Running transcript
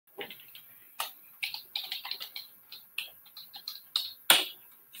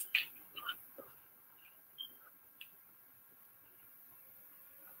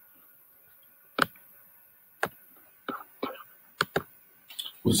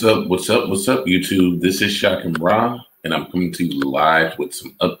What's up? What's up? What's up, YouTube? This is Shakim Ra, and I'm coming to you live with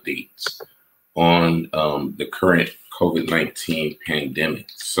some updates on the current COVID-19 pandemic.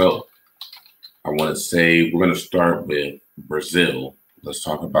 So I want to say we're going to start with Brazil. Let's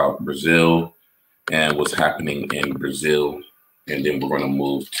talk about Brazil and what's happening in Brazil, and then we're going to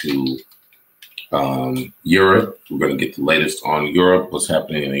move to Europe. We're going to get the latest on Europe, what's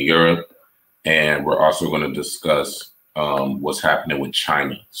happening in Europe, and we're also going to discuss what's happening with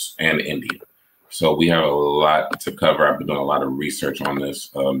China and India. So we have a lot to cover. I've been doing a lot of research on this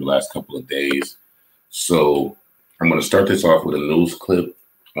the last couple of days. So I'm going to start this off with a news clip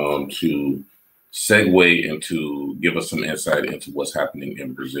to segue and to give us some insight into what's happening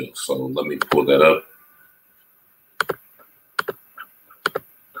in Brazil. So let me pull that up.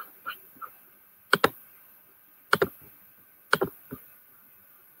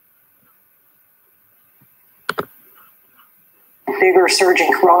 Bigger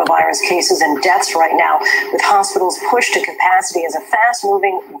surging coronavirus cases and deaths right now, with hospitals pushed to capacity as a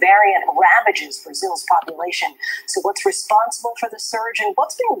fast-moving variant ravages Brazil's population. So what's responsible for the surge and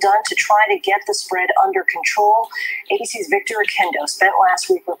what's being done to try to get the spread under control? ABC's Victor Oquendo spent last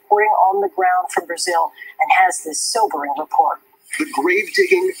week reporting on the ground from Brazil and has this sobering report. The grave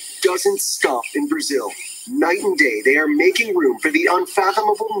digging doesn't stop in Brazil. Night and day, they are making room for the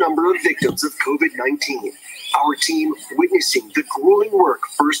unfathomable number of victims of COVID-19. Our team witnessing the grueling work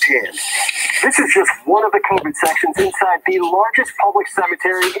firsthand. This is just one of the COVID sections inside the largest public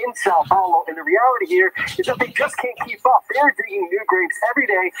cemetery in Sao Paulo. And the reality here is that they just can't keep up. They're digging new graves every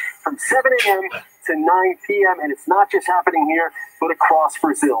day from 7 a.m. to 9 p.m. And it's not just happening here, but across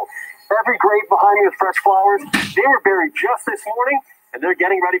Brazil. Every grave behind me with fresh flowers, they were buried just this morning, and they're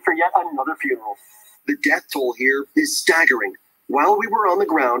getting ready for yet another funeral. The death toll here is staggering. While we were on the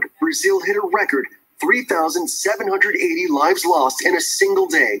ground, Brazil hit a record 3,780 lives lost in a single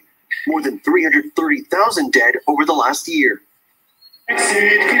day, more than 330,000 dead over the last year. Over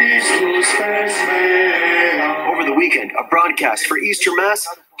the weekend, a broadcast for Easter Mass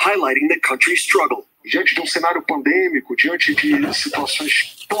highlighting the country's struggle. Diante de cenário pandêmico, diante de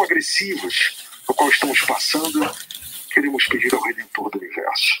situações tão agressivas por qual estamos passando, queremos pedir ao Redentor do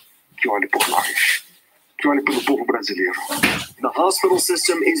Universo que olhe por nós, que olhe pelo povo brasileiro. The hospital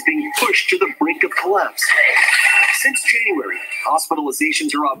system is being pushed to the brink of collapse. Since January,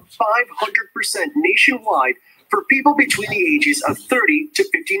 hospitalizations are up 500% nationwide for people between the ages of 30 to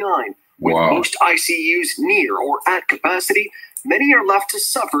 59. With most ICUs near or at capacity, many are left to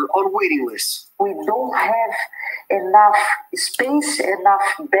suffer on waiting lists. We don't have enough space,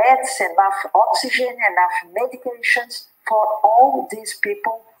 enough beds, enough oxygen, enough medications for all these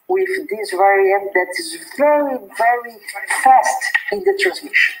people with this variant that is very, very fast in the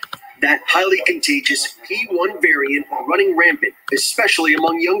transmission. That highly contagious P1 variant running rampant, especially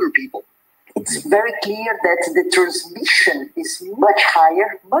among younger people. It's very clear that the transmission is much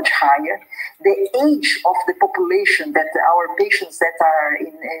higher. The age of the population that our patients that are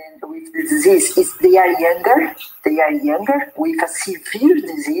with the disease they are younger with a severe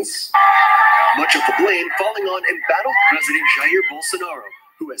disease. Much of the blame falling on embattled President Jair Bolsonaro,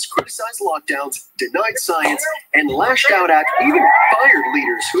 who has criticized lockdowns, denied science, and lashed out at even fired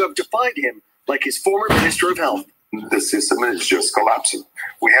leaders who have defied him, like his former Minister of Health. The system is just collapsing.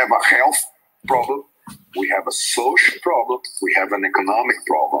 We have a health problem, we have a social problem, we have an economic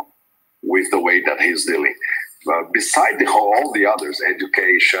problem with the way that he's dealing. Beside all the others,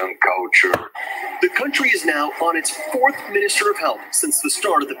 education, culture. The country is now on its fourth Minister of Health since the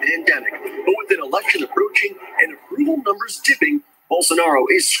start of the pandemic. But with an election approaching and approval numbers dipping, Bolsonaro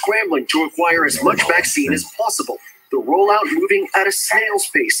is scrambling to acquire as much vaccine as possible. The rollout moving at a snail's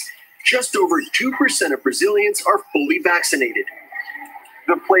pace. Just over 2% of Brazilians are fully vaccinated.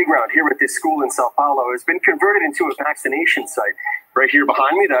 The playground here at this school in Sao Paulo has been converted into a vaccination site. Right here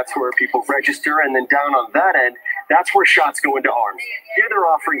behind me, that's where people register, and then down on that end, that's where shots go into arms. Here they're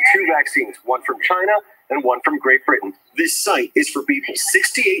offering 2 vaccines, one from China and one from Great Britain. This site is for people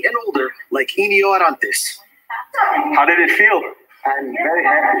 68 and older, like Inio Arantes. How did it feel? I'm very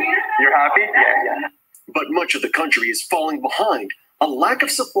happy. You're happy? Yeah. But much of the country is falling behind. A lack of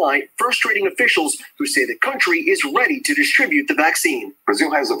supply frustrating officials who say the country is ready to distribute the vaccine.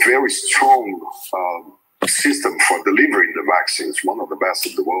 Brazil has a very strong system for delivering the vaccines, one of the best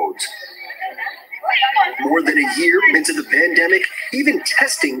in the world. More than a year into the pandemic, even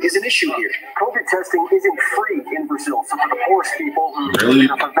testing is an issue here. COVID testing isn't free in Brazil. So for the poorest people who live in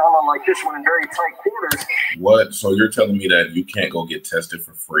a favela like this one in very tight quarters. What? So you're telling me that you can't go get tested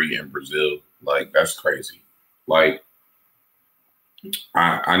for free in Brazil? Like, that's crazy. Like,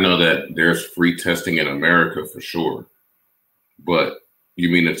 I know that there's free testing in America for sure. But You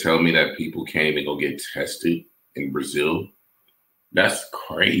mean to tell me that people can't even go get tested in Brazil? That's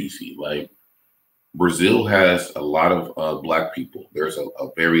crazy. Like, Brazil has a lot of Black people. There's a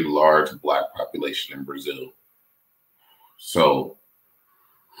very large Black population in Brazil. So,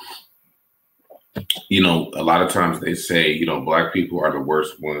 you know, a lot of times they say, you know, Black people are the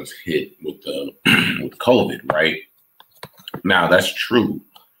worst ones hit with the with COVID, right? Now, that's true.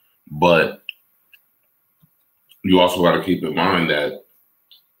 But you also got to keep in mind that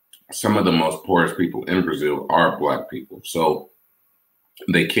some of the most poorest people in Brazil are Black people. So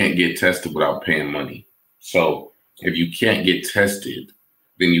they can't get tested without paying money. So if you can't get tested,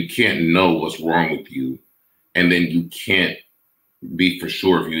 then you can't know what's wrong with you. And then you can't be for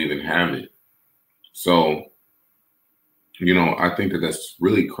sure if you even have it. So, you know, I think that that's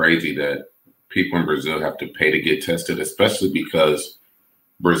really crazy that people in Brazil have to pay to get tested, especially because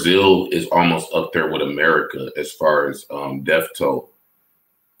Brazil is almost up there with America as far as death toll.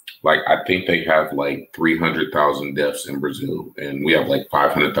 Like, I think they have like 300,000 deaths in Brazil, and we have like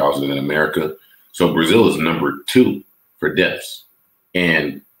 500,000 in America. So Brazil is number 2 for deaths,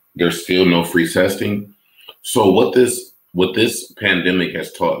 and there's still no free testing. So what this pandemic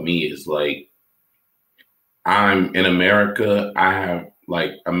has taught me is, like, I'm in America. I have,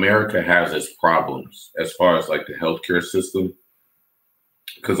 like, America has its problems as far as like the healthcare system.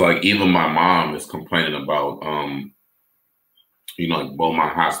 Cause like even my mom is complaining about, you know, like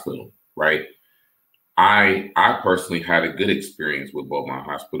Beaumont Hospital, right? I personally had a good experience with Beaumont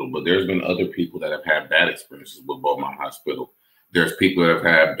Hospital, but there's been other people that have had bad experiences with Beaumont Hospital. There's people that have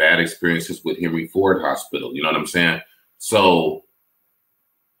had bad experiences with Henry Ford Hospital. You know what I'm saying? So,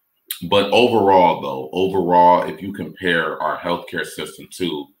 but overall, if you compare our healthcare system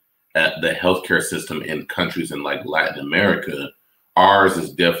to the healthcare system in countries in like Latin America, ours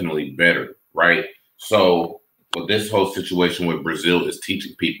is definitely better, right? So what this whole situation with Brazil is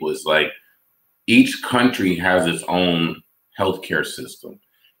teaching people is, like, each country has its own healthcare system.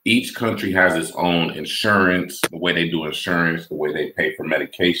 Each country has its own insurance, the way they do insurance, the way they pay for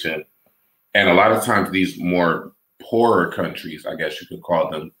medication. And a lot of times these more poorer countries, I guess you could call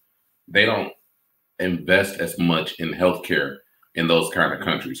them, they don't invest as much in healthcare in those kind of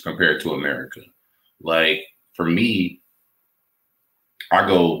countries compared to America. Like, for me, I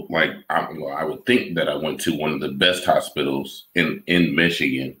go, like, I would think that I went to one of the best hospitals in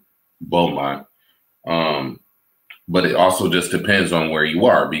Michigan, Beaumont. But it also just depends on where you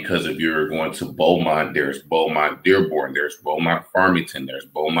are, because if you're going to Beaumont, there's Beaumont Dearborn, there's Beaumont Farmington, there's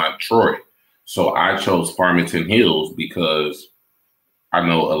Beaumont Troy. So I chose Farmington Hills because I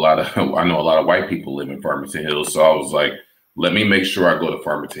know a lot of white people live in Farmington Hills. So I was like, let me make sure I go to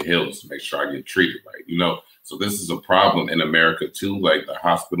Farmington Hills, make sure I get treated right, you know? So this is a problem in America too. Like, the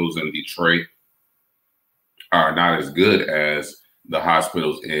hospitals in Detroit are not as good as the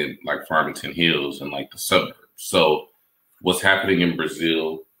hospitals in like Farmington Hills and like the suburbs. So what's happening in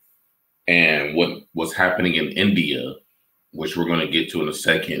Brazil and what's happening in India, which we're going to get to in a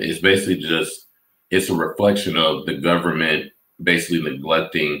second, is basically just, it's a reflection of the government basically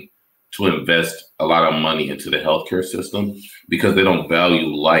neglecting to invest a lot of money into the healthcare system because they don't value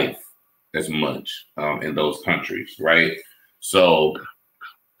life as much in those countries, right? So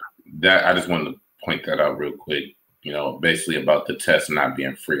that, I just wanted to point that out real quick, you know, basically about the test not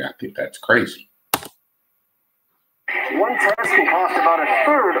being free. I think that's crazy. One test can cost about a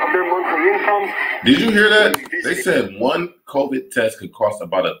third of their monthly income. Did you hear that? They said one COVID test could cost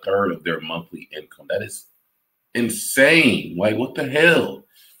about a third of their monthly income. That is insane. Like, what the hell?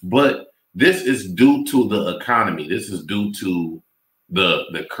 But this is due to the economy. This is due to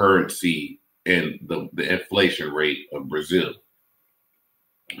the currency and the inflation rate of Brazil.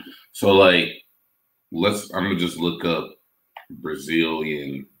 So, like, I'm gonna just look up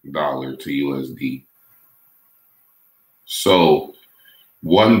Brazilian dollar to USD. So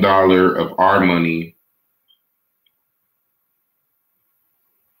 $1 of our money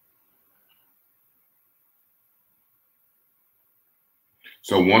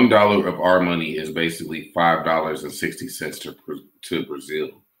 $1 of our money is basically $5.60 to Brazil.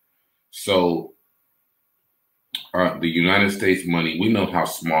 So the United States money, we know how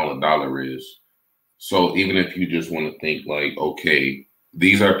small a dollar is. So even if you just want to think like, okay,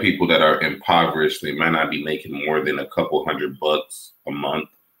 these are people that are impoverished, they might not be making more than a couple $100 a month.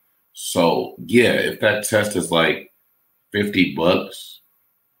 So yeah, if that test is like $50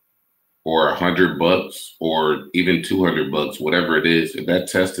 or $100 or even $200, whatever it is, if that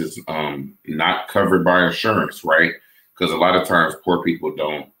test is not covered by insurance, right? Because a lot of times poor people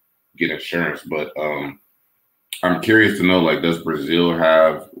don't get insurance. But I'm curious to know, like, does Brazil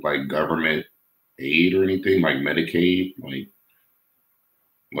have like government aid or anything, like Medicaid? Like,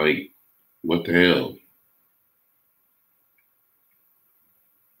 Like, what the hell?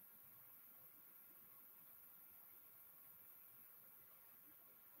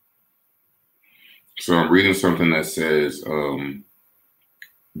 So I'm reading something that says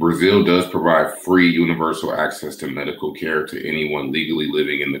Brazil does provide free universal access to medical care to anyone legally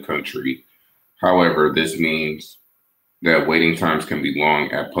living in the country. However, this means that waiting times can be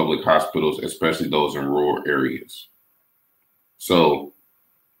long at public hospitals, especially those in rural areas. So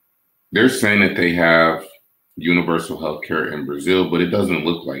they're saying that they have universal health care in Brazil, but it doesn't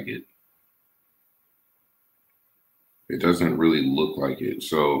look like it. It doesn't really look like it.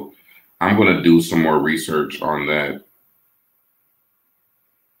 So I'm going to do some more research on that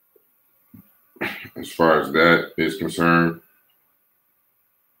as far as that is concerned.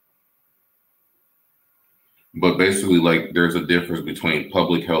 But basically, like, there's a difference between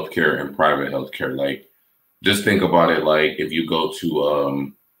public healthcare and private healthcare. Like, just think about it. Like, if you go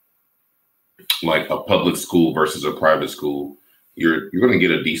to like a public school versus a private school, you're going to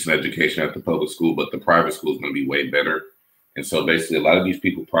get a decent education at the public school, but the private school is going to be way better. And so basically, a lot of these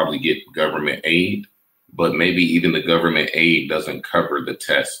people probably get government aid, but maybe even the government aid doesn't cover the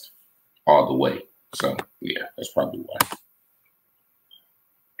test all the way. So yeah, that's probably why.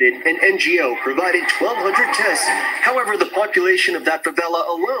 An NGO provided 1,200 tests. However, the population of that favela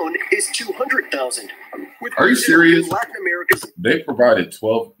alone is 200,000. Are you serious? Latin America's They provided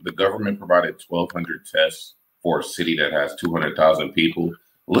the government provided 1,200 tests for a city that has 200,000 people.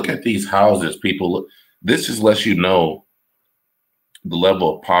 Look at these houses, people. This just lets you know the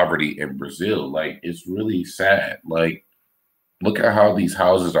level of poverty in Brazil. Like, it's really sad. Like, look at how these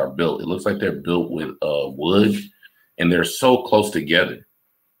houses are built. It looks like they're built with wood, and they're so close together.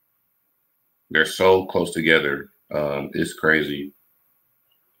 They're so close together. It's crazy.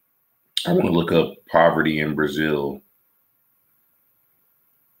 I want to look up poverty in Brazil.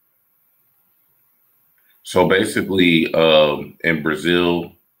 So basically, in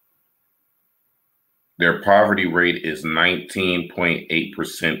Brazil, their poverty rate is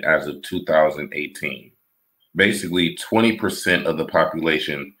 19.8% as of 2018. Basically, 20% of the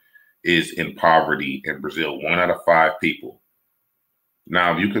population is in poverty in Brazil, 1 out of 5 people.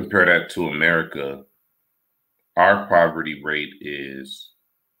 Now, if you compare that to America, our poverty rate is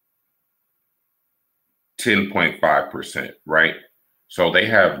 10.5%, right? So they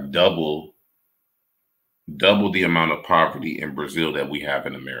have double the amount of poverty in Brazil that we have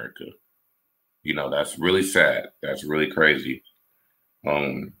in America. You know, that's really sad. That's really crazy.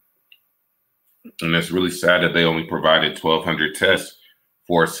 And it's really sad that they only provided 1,200 tests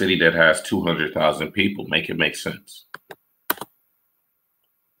for a city that has 200,000 people. Make it make sense.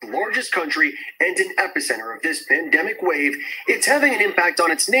 largest country and an epicenter of this pandemic wave, it's having an impact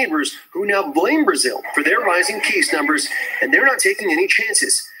on its neighbors who now blame Brazil for their rising case numbers, and they're not taking any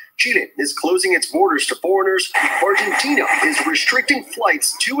chances. Chile is closing its borders to foreigners. Argentina is restricting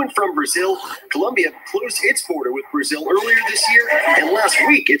flights to and from Brazil. Colombia closed its border with Brazil earlier this year. And last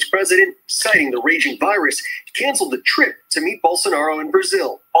week, its president, citing the raging virus, canceled the trip to meet Bolsonaro in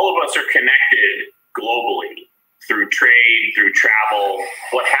Brazil. All of us are connected globally through trade, through travel.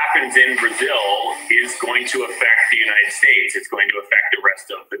 What happens in Brazil is going to affect the United States. It's going to affect the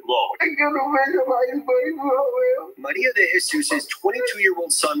rest of the globe. Maria de Jesus'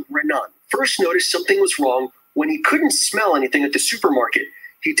 22-year-old son, Renan, first noticed something was wrong when he couldn't smell anything at the supermarket.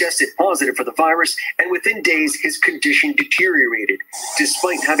 He tested positive for the virus, and within days, his condition deteriorated.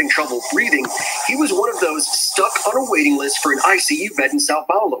 Despite having trouble breathing, he was one of those stuck on a waiting list for an ICU bed in Sao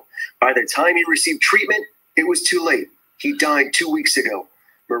Paulo. By the time he received treatment, it was too late. He died 2 weeks ago.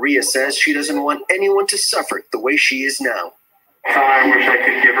 Maria says she doesn't want anyone to suffer the way she is now. I wish I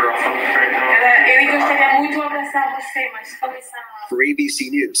could give her a hug right now. For ABC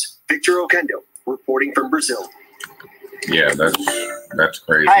News, Victor Oquendo, reporting from Brazil. Yeah, that's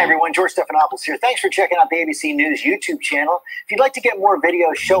crazy. Hi, everyone. George Stephanopoulos here. Thanks for checking out the ABC News YouTube channel. If you'd like to get more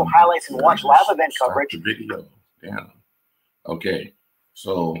videos, show highlights, and watch live event coverage. Video. Yeah. Okay.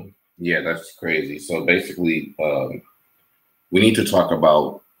 So, yeah, that's crazy. So basically, we need to talk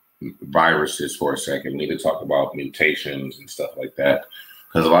about viruses for a second. We need to talk about mutations and stuff like that,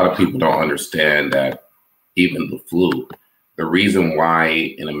 because a lot of people don't understand that even the flu, the reason why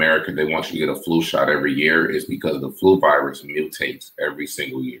in America they want you to get a flu shot every year is because the flu virus mutates every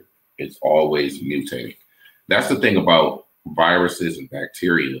single year. It's always mutating. That's the thing about viruses and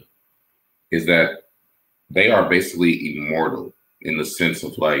bacteria, is that they are basically immortal in the sense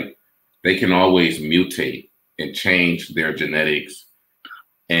of, like, they can always mutate and change their genetics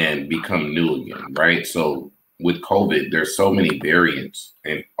and become new again, right? So with COVID, there's so many variants,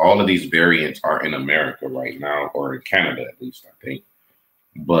 and all of these variants are in America right now, or in Canada at least, I think.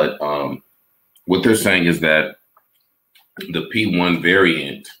 But what they're saying is that the P1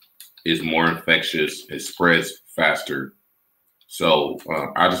 variant is more infectious, it spreads faster. So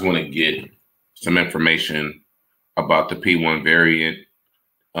I just want to get some information about the P1 variant.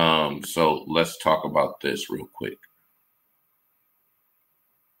 So let's talk about this real quick.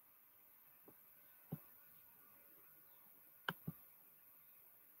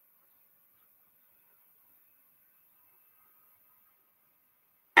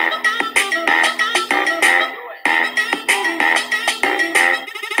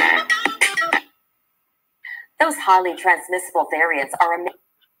 Those highly transmissible variants are a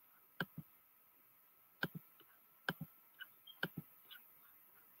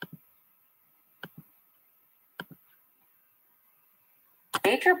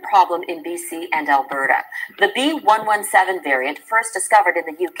major problem in BC and Alberta. The B117 variant, first discovered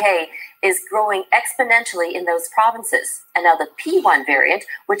in the UK, is growing exponentially in those provinces. And now the P1 variant,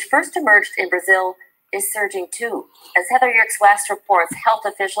 which first emerged in Brazil, is surging too. As Heather Yerkes West reports, health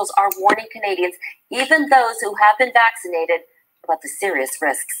officials are warning Canadians, even those who have been vaccinated, about the serious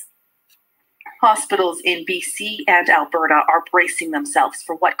risks. Hospitals in BC and Alberta are bracing themselves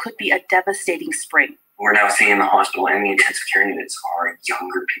for what could be a devastating spring. We're now seeing the hospital and the intensive care units are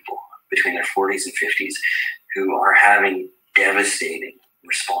younger people between their 40s and 50s who are having devastating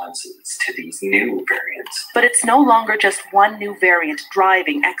responses to these new variants. But it's no longer just one new variant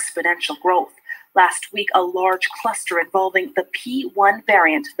driving exponential growth. Last week, a large cluster involving the P1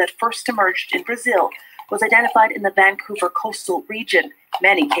 variant that first emerged in Brazil was identified in the Vancouver coastal region.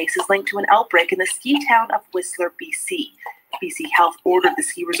 Many cases linked to an outbreak in the ski town of Whistler, BC. BC Health ordered the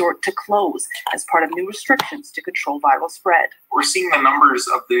ski resort to close as part of new restrictions to control viral spread. We're seeing the numbers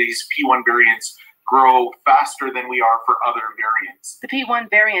of these P1 variants grow faster than we are for other variants. The P1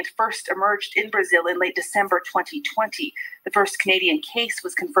 variant first emerged in Brazil in late December 2020. The first Canadian case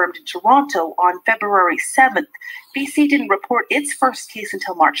was confirmed in Toronto on February 7th. BC didn't report its first case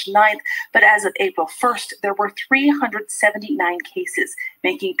until March 9th, but as of April 1st, there were 379 cases,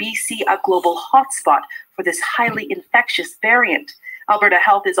 making BC a global hotspot for this highly infectious variant. Alberta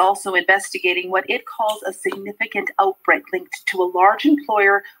Health is also investigating what it calls a significant outbreak linked to a large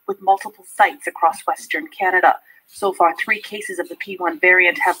employer with multiple sites across Western Canada. So far, 3 cases of the P1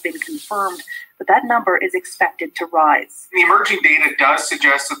 variant have been confirmed, but that number is expected to rise. The emerging data does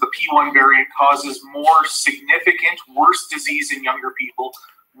suggest that the P1 variant causes more significant, worse disease in younger people,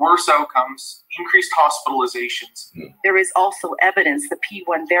 worse outcomes, increased hospitalizations. There is also evidence the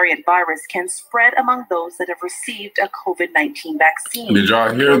P1 variant virus can spread among those that have received a COVID-19 vaccine. Did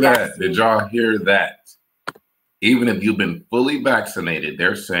y'all hear that? Did y'all hear that? Even if you've been fully vaccinated,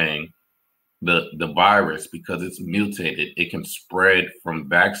 they're saying the virus, because it's mutated, it can spread from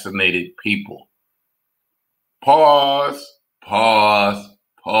vaccinated people. Pause, pause,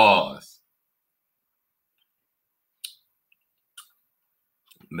 pause.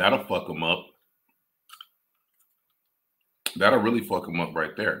 That'll fuck them up. That'll really fuck them up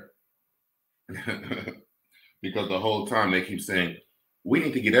right there. Because the whole time they keep saying, we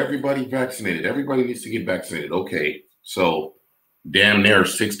need to get everybody vaccinated. Everybody needs to get vaccinated. Okay, so damn near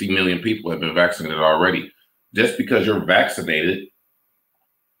 60 million people have been vaccinated already. Just because you're vaccinated,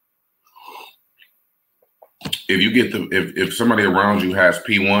 if you get if somebody around you has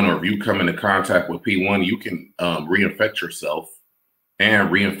P1, or if you come into contact with P1, you can reinfect yourself and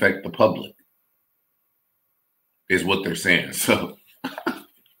reinfect the public, is what they're saying. So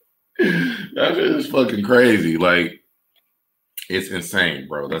that is fucking crazy. Like, it's insane,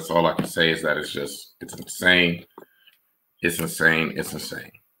 bro. That's all I can say, is that it's insane. It's insane. It's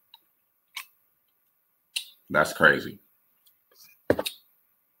insane. That's crazy.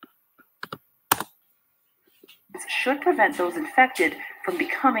 Should prevent those infected from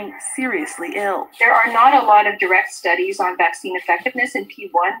becoming seriously ill. There are not a lot of direct studies on vaccine effectiveness in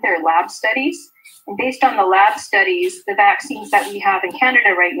P1. There are lab studies. And based on the lab studies, the vaccines that we have in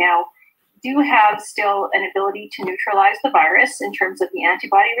Canada right now do have still an ability to neutralize the virus in terms of the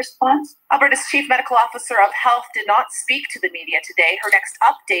antibody response. Alberta's Chief Medical Officer of Health did not speak to the media today. Her next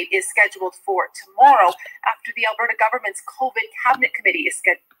update is scheduled for tomorrow after the Alberta government's COVID Cabinet Committee is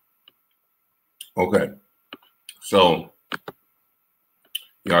scheduled. Okay. So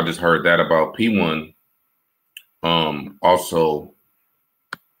y'all just heard that about P1. Also,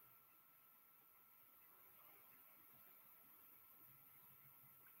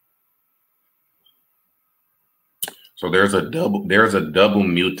 so there's a double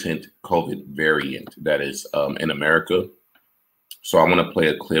mutant COVID variant that is in America. So I want to play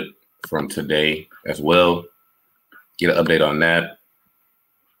a clip from today as well, get an update on that.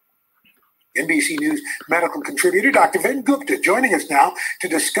 NBC News medical contributor, Dr. Vin Gupta, joining us now to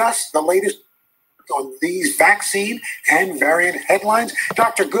discuss the latest on these vaccine and variant headlines.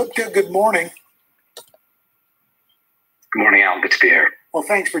 Dr. Gupta, good morning. Good morning, Al. Good to be here. Well,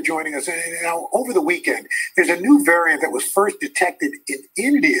 thanks for joining us. Now, over the weekend, there's a new variant that was first detected in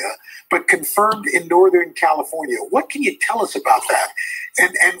India, but confirmed in Northern California. What can you tell us about that?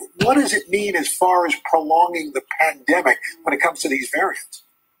 And what does it mean as far as prolonging the pandemic when it comes to these variants?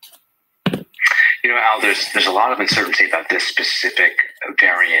 You know, Al, there's a lot of uncertainty about this specific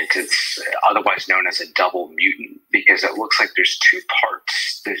variant. It's otherwise known as a double mutant because it looks like there's two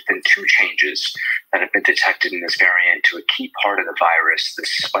parts. There's been two changes that have been detected in this variant to a key part of the virus, the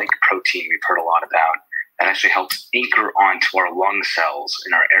spike protein we've heard a lot about, that actually helps anchor onto our lung cells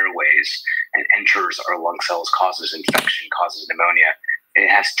in our airways and enters our lung cells, causes infection, causes pneumonia. It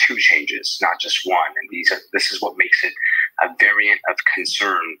has two changes, not just one. And this is what makes it a variant of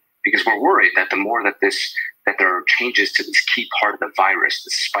concern, because we're worried that the more that there are changes to this key part of the virus, the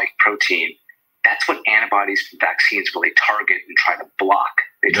spike protein, that's what antibodies from vaccines really target and try to block.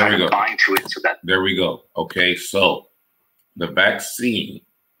 They try to bind to it so that... There we go. Okay, so the vaccine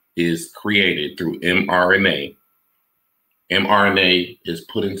is created through mRNA. mRNA is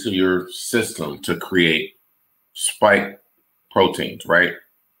put into your system to create spike proteins, right?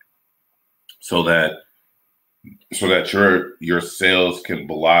 So that your cells can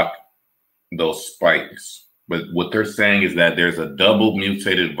block those spikes. But what they're saying is that there's a double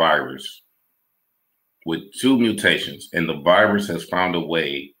mutated virus with two mutations, and the virus has found a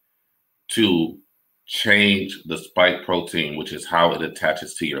way to change the spike protein, which is how it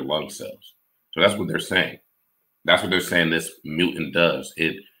attaches to your lung cells. So that's what they're saying. That's what they're saying this mutant does.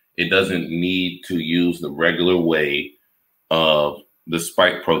 It doesn't need to use the regular way of the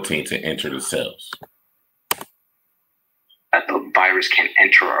spike protein to enter the cells. That the virus can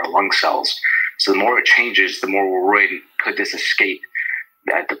enter our lung cells. So the more it changes, the more we're worried, could this escape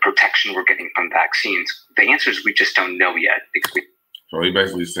the protection we're getting from vaccines? The answer is we just don't know yet. So he's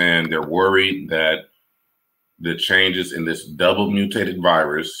basically saying they're worried that the changes in this double mutated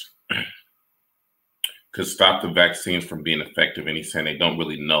virus could stop the vaccines from being effective. And he's saying they don't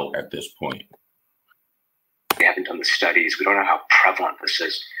really know at this point. We haven't done the studies. We don't know how prevalent this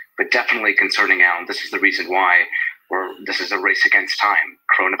is, but definitely concerning, Alan. This is the reason why this is a race against time.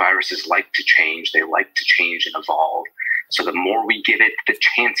 Coronaviruses like to change. They like to change and evolve. So the more we give it the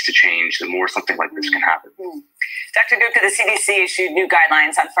chance to change, the more something like this can happen. Dr. Gupta, the CDC issued new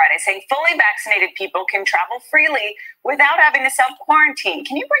guidelines on Friday saying fully vaccinated people can travel freely without having to self-quarantine.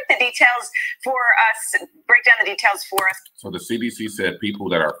 Can you break down the details for us? So the CDC said people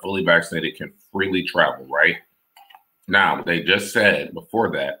that are fully vaccinated can freely travel, right? Now, they just said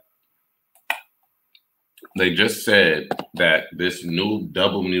before that, that this new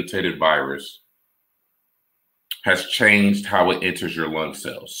double mutated virus has changed how it enters your lung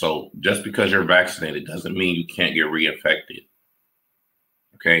cells. So just because you're vaccinated doesn't mean you can't get reinfected.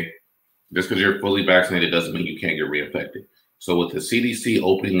 Okay? Just because you're fully vaccinated doesn't mean you can't get reinfected. So with the CDC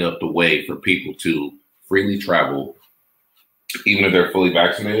opening up the way for people to freely travel, even if they're fully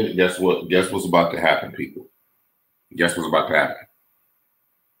vaccinated, guess what's about to happen, people? Guess what's about to happen?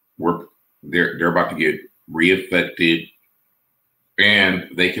 They're about to get reinfected, and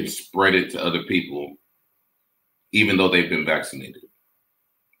they can spread it to other people even though they've been vaccinated.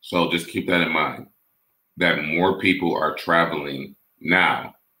 So just keep that in mind, that more people are traveling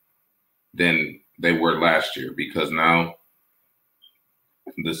now than they were last year, because now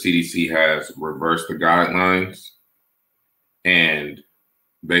the CDC has reversed the guidelines and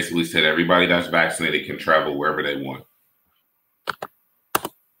basically said everybody that's vaccinated can travel wherever they want.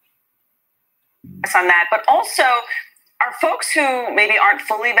 On that, but also, are folks who maybe aren't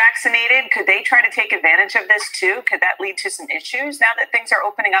fully vaccinated, could they try to take advantage of this too? Could that lead to some issues now that things are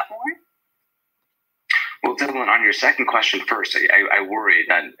opening up more? Well, Dylan, on your second question first, I worry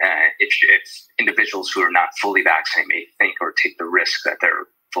that if individuals who are not fully vaccinated may think or take the risk that they're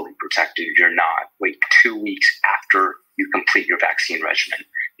fully protected, you're not. Wait 2 weeks after you complete your vaccine regimen,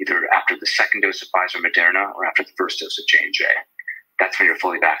 either after the second dose of Pfizer Moderna or after the first dose of J&J. That's when you're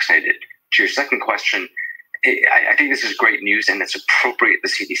fully vaccinated. To your second question, I think this is great news, and it's appropriate the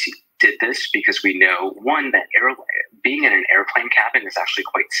CDC did this because we know, one, that being in an airplane cabin is actually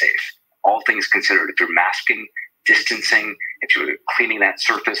quite safe. All things considered, if you're masking, distancing, if you're cleaning that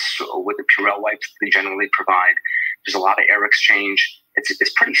surface with the Purell wipes they generally provide, there's a lot of air exchange.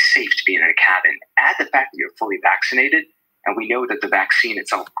 It's pretty safe to be in a cabin. Add the fact that you're fully vaccinated, and we know that the vaccine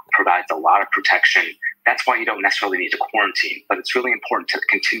itself provides a lot of protection. That's why you don't necessarily need to quarantine, but it's really important to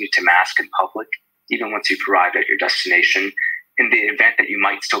continue to mask in public, even once you've arrived at your destination. in the event that you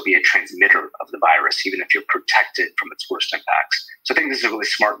might still be a transmitter of the virus, even if you're protected from its worst impacts. So I think this is a really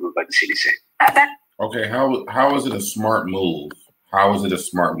smart move by the CDC. Okay, how is it a smart move? How is it a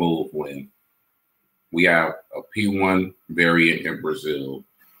smart move when we have a P1 variant in Brazil,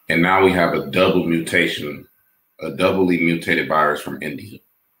 and now we have a double mutation, a doubly mutated virus from India,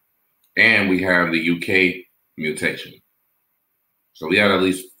 and we have the UK mutation? So we have at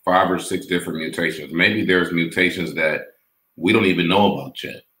least 5 or 6 different mutations. Maybe there's mutations that we don't even know about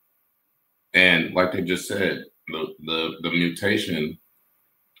yet. And like they just said, the mutation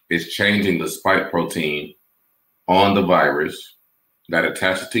is changing the spike protein on the virus that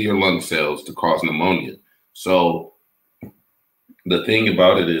attaches to your lung cells to cause pneumonia. So the thing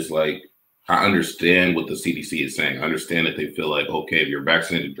about it is, like, I understand what the CDC is saying. I understand that they feel like, okay, if you're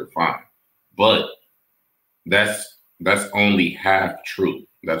vaccinated, you're fine. But that's only half true.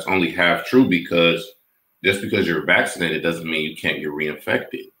 That's only half true, because just because you're vaccinated doesn't mean you can't get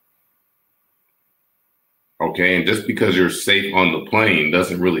reinfected. Okay, and just because you're safe on the plane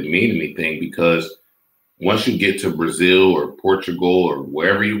doesn't really mean anything, because once you get to Brazil or Portugal or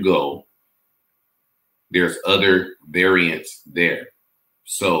wherever you go, there's other variants there.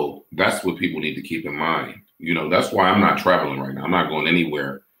 So that's what people need to keep in mind. You know, that's why I'm not traveling right now. I'm not going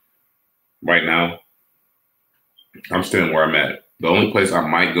anywhere right now. I'm staying where I'm at. The only place I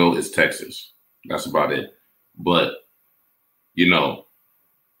might go is Texas. That's about it. But, you know,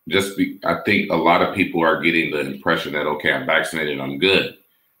 I think a lot of people are getting the impression that, okay, I'm vaccinated, I'm good.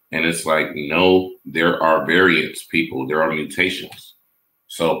 And it's like, no, there are variants, people. There are mutations.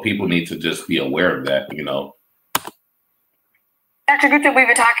 So people need to just be aware of that, you know. Dr. Gupta, we've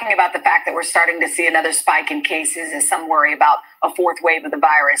been talking about the fact that we're starting to see another spike in cases as some worry about a fourth wave of the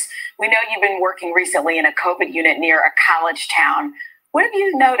virus. We know you've been working recently in a COVID unit near a college town. What have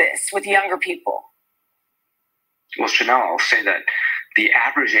you noticed with younger people? Well, Chanel, I'll say that the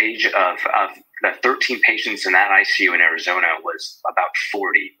average age of the 13 patients in that ICU in Arizona was about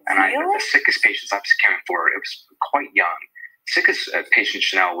 40. And the sickest patients I was caring for, it was quite young. Sickest patient,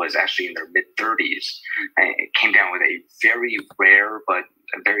 Chanel, was actually in their mid-30s. And it came down with a very rare but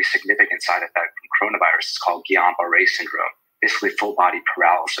a very significant side effect from coronavirus. It's called Guillain-Barré syndrome, basically full body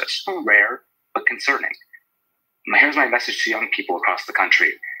paralysis. Rare, but concerning. Here's my message to young people across the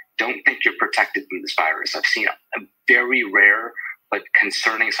country. Don't think you're protected from this virus. I've seen a very rare but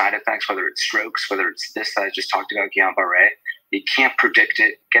concerning side effects, whether it's strokes, whether it's this that I just talked about, Guillain-Barré. You can't predict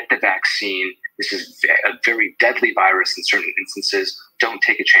it. Get the vaccine. This is a very deadly virus in certain instances. Don't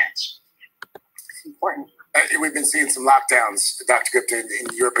take a chance. It's important. We've been seeing some lockdowns, Dr. Gupta,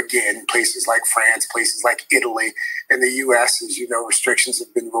 in Europe again, places like France, places like Italy. In the U.S., as you know, restrictions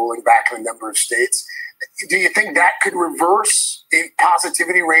have been rolling back in a number of states. Do you think that could reverse if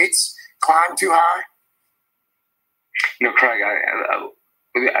positivity rates climb too high? You know, Craig,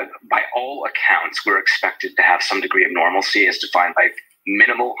 by all accounts, we're expected to have some degree of normalcy as defined by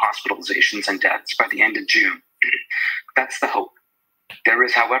minimal hospitalizations and deaths by the end of June. That's the hope. There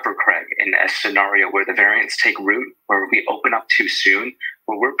is, however, Craig, in a scenario where the variants take root, where we open up too soon,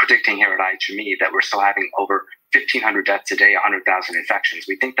 where we're predicting here at IHME that we're still having over 1,500 deaths a day, 100,000 infections.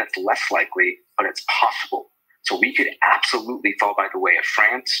 We think that's less likely, but it's possible. So we could absolutely fall by the way of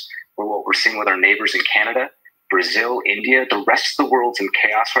France, or what we're seeing with our neighbors in Canada, Brazil, India. The rest of the world's in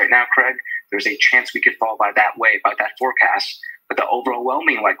chaos right now, Craig. There's a chance we could fall by that way, by that forecast. But the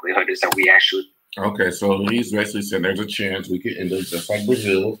overwhelming likelihood is that we actually... Okay, so he's basically saying there's a chance we could end up just like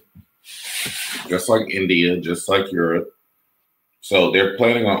Brazil, just like India, just like Europe. So they're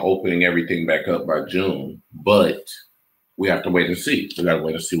planning on opening everything back up by June, but we have to wait and see. We got to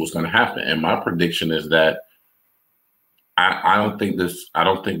wait and see what's going to happen. And my prediction is that I don't think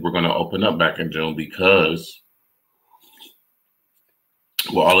we're going to open up back in June, because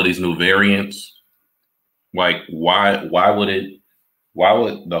with all of these new variants, like why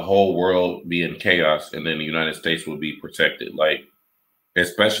would the whole world be in chaos and then the United States would be protected? Like,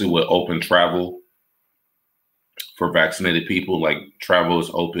 especially with open travel for vaccinated people, like travel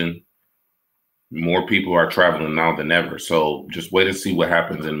is open. More people are traveling now than ever. So just wait and see what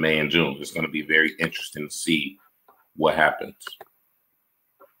happens in May and June. It's going to be very interesting to see what happens.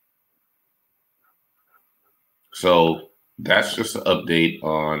 So that's just an update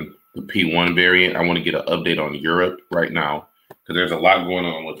on the P1 variant. I want to get an update on Europe right now, because there's a lot going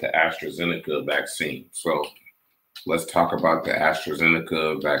on with the AstraZeneca vaccine. So let's talk about the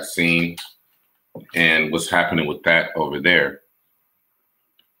AstraZeneca vaccine and what's happening with that over there.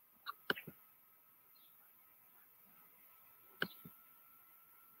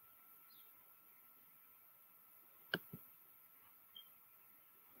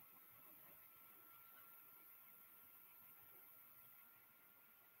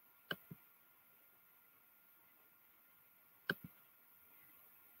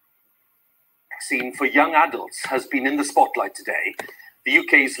 vaccine for young adults has been in the spotlight today. The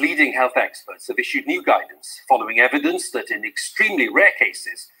UK's leading health experts have issued new guidance following evidence that in extremely rare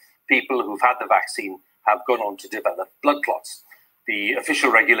cases, people who've had the vaccine have gone on to develop blood clots. The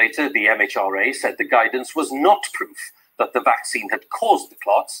official regulator, the MHRA, said the guidance was not proof that the vaccine had caused the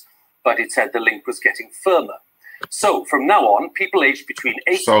clots, but it said the link was getting firmer. So from now on, people aged between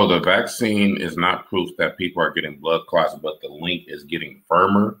 8... So the vaccine is not proof that people are getting blood clots, but the link is getting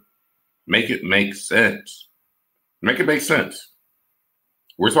firmer. Make it make sense. Make it make sense.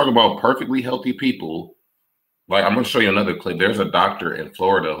 We're talking about perfectly healthy people. Like, I'm going to show you another clip. There's a doctor in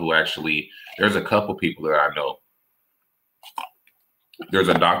Florida who actually, there's a couple people that I know. There's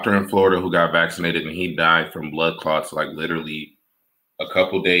a doctor in Florida who got vaccinated and he died from blood clots like literally a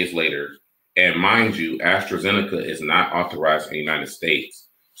couple days later. And mind you, AstraZeneca is not authorized in the United States.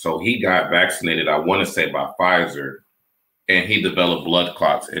 So he got vaccinated, I want to say by Pfizer, and he developed blood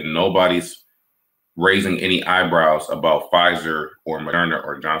clots, and nobody's raising any eyebrows about Pfizer or Moderna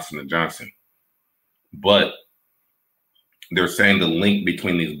or Johnson & Johnson. But they're saying the link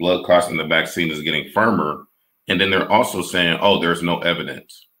between these blood clots and the vaccine is getting firmer. And then they're also saying, oh, there's no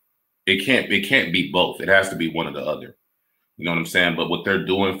evidence. It can't be both. It has to be one or the other. You know what I'm saying? But what they're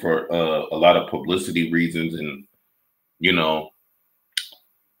doing for a lot of publicity reasons and, you know,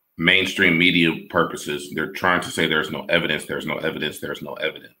 mainstream media purposes, they're trying to say there's no evidence, there's no evidence, there's no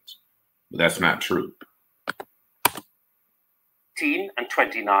evidence. But that's not true. 18 and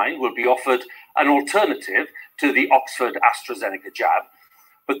 29 will be offered an alternative to the Oxford AstraZeneca jab.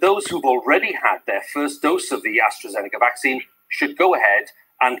 But those who've already had their first dose of the AstraZeneca vaccine should go ahead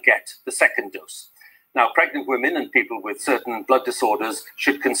and get the second dose. Now, pregnant women and people with certain blood disorders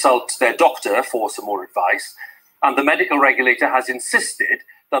should consult their doctor for some more advice. And the medical regulator has insisted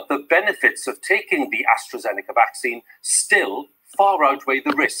that the benefits of taking the AstraZeneca vaccine still far outweigh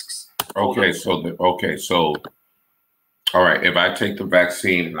the risks. Okay, so, all right, if I take the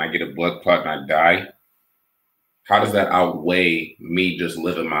vaccine and I get a blood clot and I die, how does that outweigh me just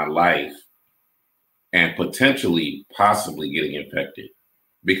living my life and possibly getting infected?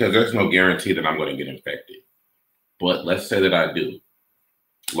 Because there's no guarantee that I'm going to get infected. But let's say that I do.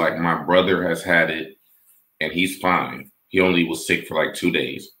 Like, my brother has had it and he's fine. He only was sick for like 2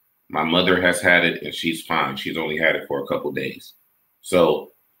 days. My mother has had it and she's fine. She's only had it for a couple days.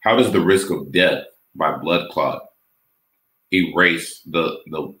 So how does the risk of death by blood clot erase the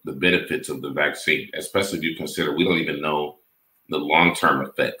benefits of the vaccine, especially if you consider we don't even know the long-term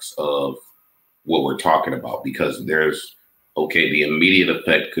effects of what we're talking about? Because there's, okay, the immediate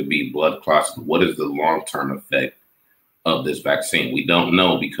effect could be blood clots. What is the long-term effect of this vaccine? We don't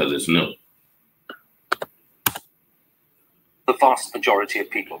know because it's new. The vast majority of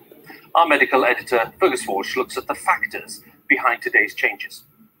people. Our medical editor, Fergus Walsh, looks at the factors behind today's changes.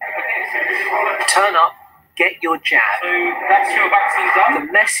 Turn up, get your jab. So that's your vaccine done?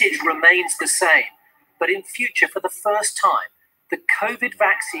 The message remains the same, but in future, for the first time, the COVID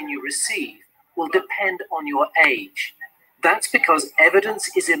vaccine you receive will depend on your age. That's because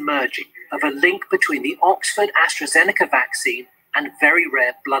evidence is emerging of a link between the Oxford AstraZeneca vaccine and very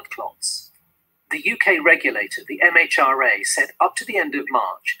rare blood clots. The UK regulator, the MHRA, said up to the end of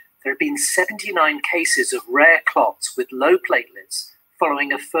March, there have been 79 cases of rare clots with low platelets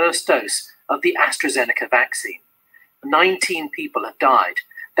following a first dose of the AstraZeneca vaccine. 19 people have died.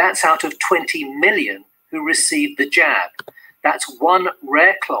 That's out of 20 million who received the jab. That's one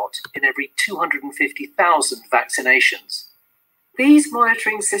rare clot in every 250,000 vaccinations. These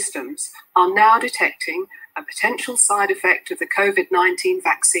monitoring systems are now detecting a potential side effect of the COVID-19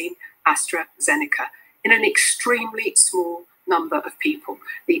 vaccine AstraZeneca in an extremely small number of people.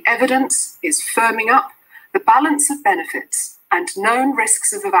 The evidence is firming up. The balance of benefits and known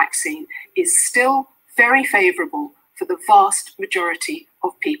risks of the vaccine is still very favorable for the vast majority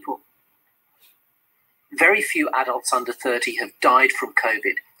of people. Very few adults under 30 have died from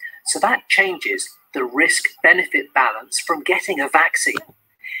COVID, so that changes the risk-benefit balance from getting a vaccine.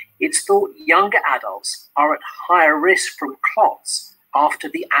 It's thought younger adults are at higher risk from clots after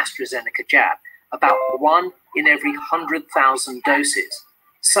the AstraZeneca jab, about 1 in every 100,000 doses.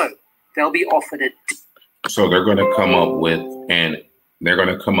 So they'll be offered So they're going to come up with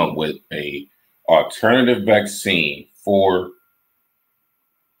a alternative vaccine for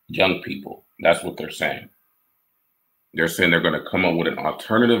young people. That's what they're saying. They're saying they're going to come up with an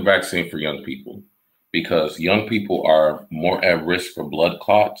alternative vaccine for young people because young people are more at risk for blood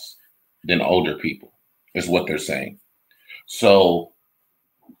clots than older people, is what they're saying. So,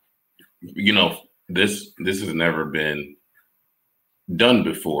 you know, this has never been done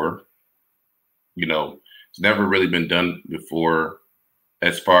before. You know, it's never really been done before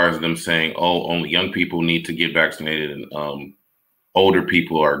as far as them saying, oh, only young people need to get vaccinated and older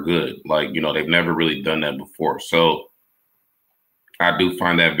people are good. Like, you know, they've never really done that before. So I do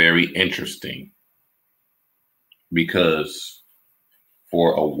find that very interesting, because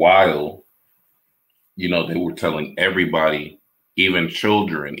for a while, you know, they were telling everybody, even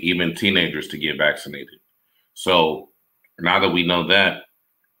children, even teenagers, to get vaccinated. So now that we know that,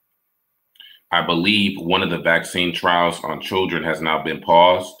 I believe one of the vaccine trials on children has now been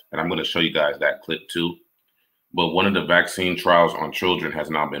paused. And I'm going to show you guys that clip too. But one of the vaccine trials on children has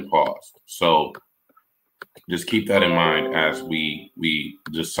now been paused. So just keep that in mind as we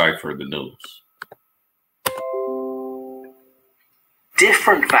decipher the news.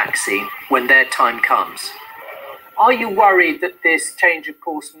 Different vaccine when their time comes. Are you worried that this change of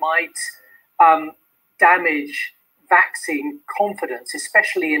course might damage vaccine confidence,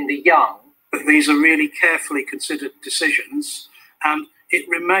 especially in the young? These are really carefully considered decisions, and it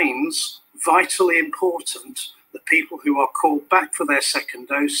remains vitally important that people who are called back for their second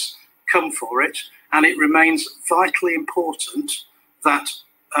dose come for it, and it remains vitally important that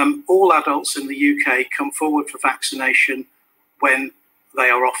all adults in the UK come forward for vaccination when they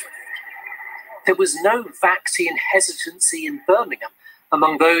are offered it. There was no vaccine hesitancy in Birmingham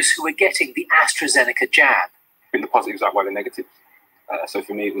among those who were getting the AstraZeneca jab. The positives outweigh the negatives. So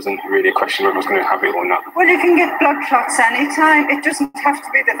for me, it wasn't really a question whether I was going to have it or not. Well, you can get blood clots anytime. It doesn't have to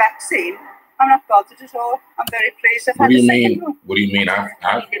be the vaccine. I'm not bothered at all. I'm very pleased. What do you mean? What do you mean?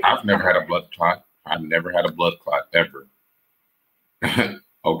 I've never had a blood clot. I've never had a blood clot ever.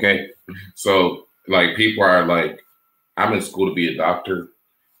 Okay, so like people are like, I'm in school to be a doctor,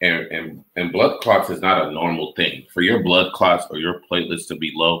 and blood clots is not a normal thing. For your blood clots or your platelets to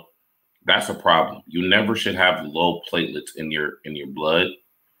be low, that's a problem. You never should have low platelets in your blood.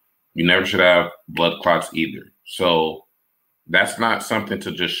 You never should have blood clots either. So that's not something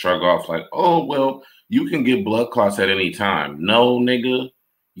to just shrug off like, oh, well, you can get blood clots at any time. No, nigga.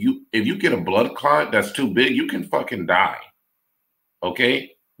 If you get a blood clot that's too big, you can fucking die.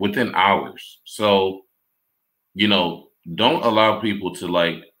 Okay? Within hours. So, you know, don't allow people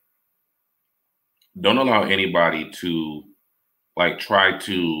to don't allow anybody to try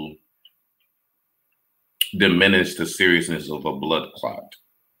to diminish the seriousness of a blood clot,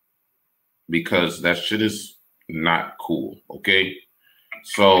 because that shit is not cool. Okay.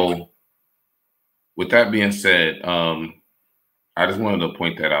 So with that being said, I just wanted to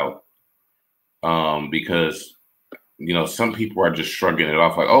point that out, because, you know, some people are just shrugging it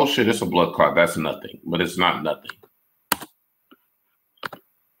off like, oh shit, it's a blood clot. That's nothing, but it's not nothing.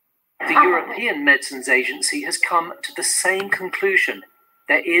 The European Medicines Agency has come to the same conclusion.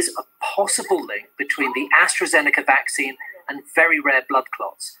 There is a possible link between the AstraZeneca vaccine and very rare blood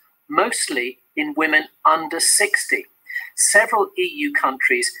clots, mostly in women under 60. Several EU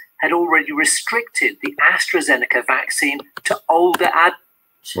countries had already restricted the AstraZeneca vaccine to older adults.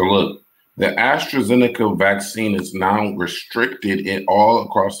 So look, the AstraZeneca vaccine is now restricted in all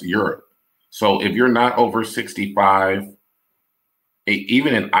across Europe. So if you're not over 65,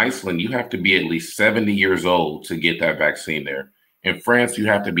 even in Iceland, you have to be at least 70 years old to get that vaccine there. In France, you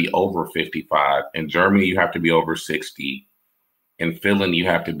have to be over 55. In Germany, you have to be over 60. In Finland, you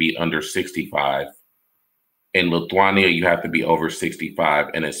have to be under 65. In Lithuania, you have to be over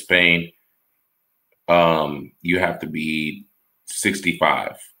 65. And in Spain, you have to be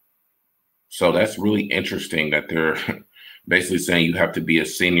 65. So that's really interesting that they're basically saying you have to be a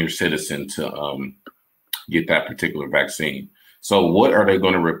senior citizen to get that particular vaccine. So what are they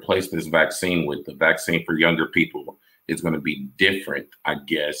going to replace this vaccine with? The vaccine for younger people is going to be different, I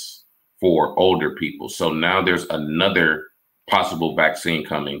guess, for older people. So now there's another possible vaccine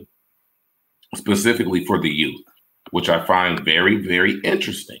coming specifically for the youth, which I find very, very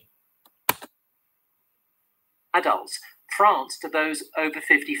interesting. Adults, France to those over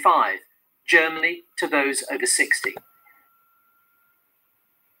 55, Germany to those over 60.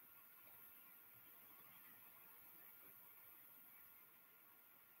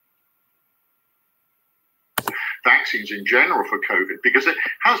 Vaccines in general for COVID, because it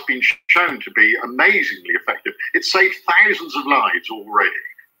has been shown to be amazingly effective. It saved thousands of lives already.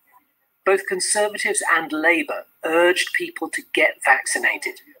 Both Conservatives and Labour urged people to get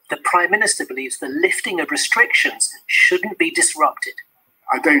vaccinated. The Prime Minister believes the lifting of restrictions shouldn't be disrupted.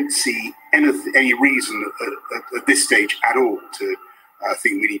 I don't see any reason at this stage at all to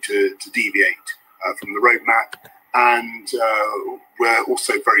think we need to deviate from the roadmap, and we're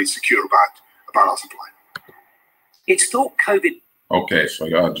also very secure about our supply. It's thought COVID. Okay, so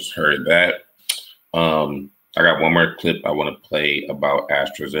y'all just heard that. I got one more clip I want to play about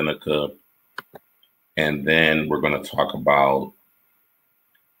AstraZeneca, and then we're going to talk about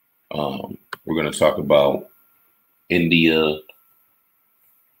We're going to talk about India,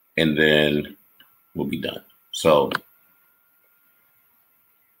 and then we'll be done. So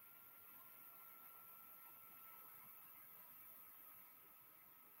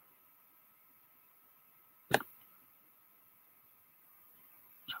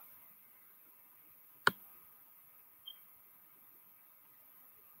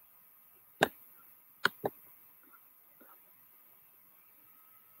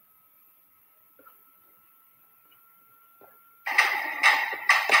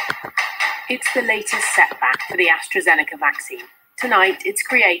it's the latest setback for the AstraZeneca vaccine. Tonight, its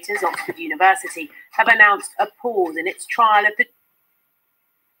creators, Oxford University, have announced a pause in its trial of the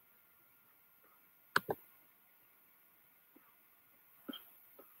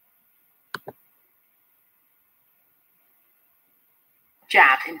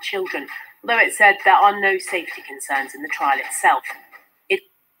jab in children, although it said there are no safety concerns in the trial itself.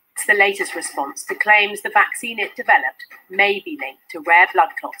 It's the latest response to claims the vaccine it developed may be linked to rare blood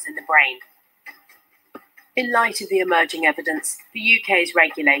clots in the brain. In light of the emerging evidence, the UK's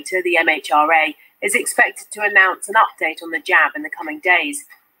regulator, the MHRA, is expected to announce an update on the jab in the coming days.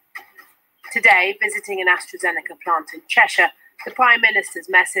 Today, visiting an AstraZeneca plant in Cheshire, the Prime Minister's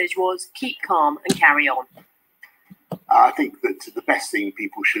message was keep calm and carry on. I think that the best thing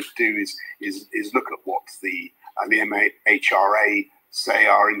people should do is look at what the MHRA say,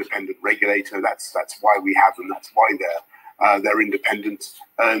 our independent regulator. That's why we have them. That's why they're independent.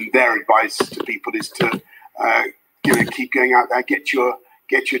 And their advice to people is to keep going out there, get your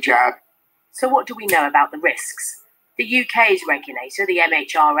jab. So what do we know about the risks? The UK's regulator, the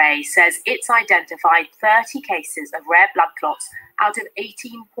MHRA, says it's identified 30 cases of rare blood clots out of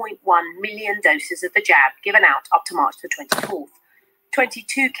 18.1 million doses of the jab given out up to March the 24th.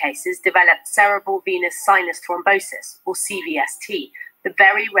 22 cases developed cerebral venous sinus thrombosis, or CVST, the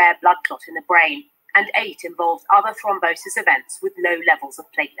very rare blood clot in the brain, and 8 involved other thrombosis events with low levels of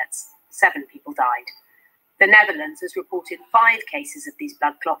platelets. 7 people died. The Netherlands has reported 5 cases of these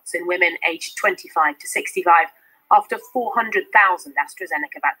blood clots in women aged 25 to 65 after 400,000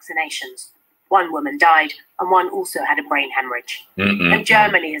 AstraZeneca vaccinations. 1 woman died, and 1 also had a brain hemorrhage. And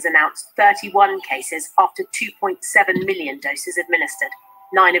Germany has announced 31 cases after 2.7 million doses administered.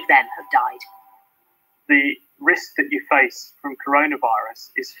 9 of them have died. The risk that you face from coronavirus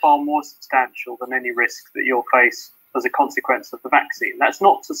is far more substantial than any risk that you'll face as a consequence of the vaccine. That's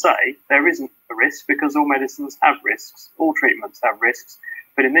not to say there isn't a risk, because all medicines have risks, all treatments have risks.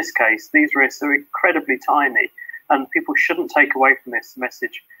 But in this case, these risks are incredibly tiny, and people shouldn't take away from this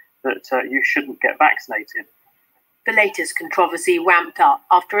message that you shouldn't get vaccinated. The latest controversy ramped up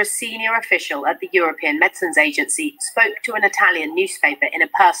after a senior official at the European Medicines Agency spoke to an Italian newspaper in a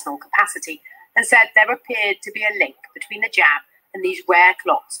personal capacity and said there appeared to be a link between the jab and these rare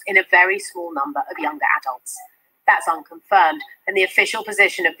clots in a very small number of younger adults. That's unconfirmed, and the official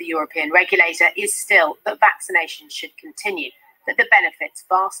position of the European regulator is still that vaccinations should continue, that the benefits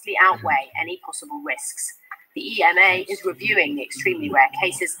vastly outweigh any possible risks. The EMA is reviewing the extremely rare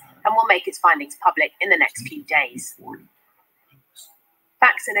cases and will make its findings public in the next few days.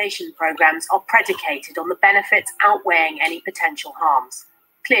 Vaccination programs are predicated on the benefits outweighing any potential harms.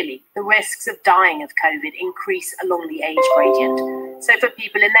 Clearly, the risks of dying of COVID increase along the age gradient. So for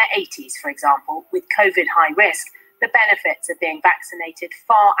people in their 80s, for example, with COVID high risk, the benefits of being vaccinated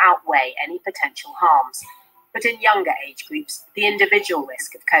far outweigh any potential harms. But in younger age groups, the individual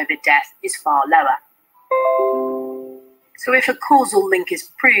risk of COVID death is far lower. So if a causal link is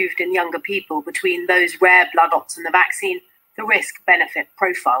proved in younger people between those rare blood clots and the vaccine, the risk-benefit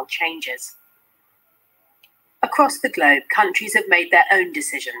profile changes. Across the globe, countries have made their own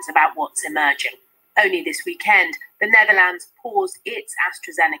decisions about what's emerging. Only this weekend, the Netherlands paused its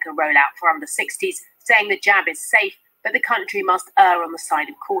AstraZeneca rollout for under 60s, saying the jab is safe, but the country must err on the side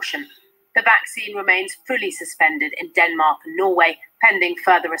of caution. The vaccine remains fully suspended in Denmark and Norway, pending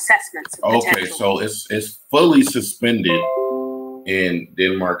further assessments of potential. Okay, so it's fully suspended in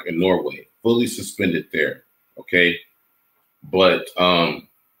Denmark and Norway, fully suspended there. Okay, but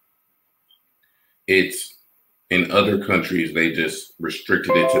it's in other countries, they just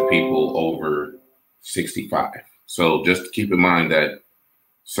restricted it to people over 65. So just keep in mind that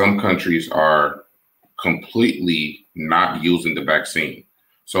some countries are completely not using the vaccine.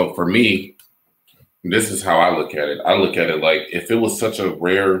 So for me, this is how I look at it. I look at it like if it was such a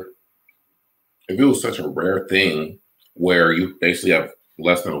rare thing where you basically have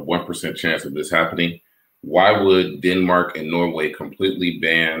less than a 1% chance of this happening, why would Denmark and Norway completely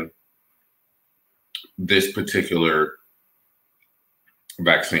ban this particular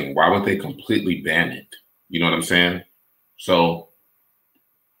vaccine? Why would they completely ban it? You know what I'm saying? So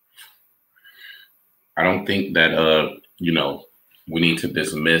I don't think that you know, we need to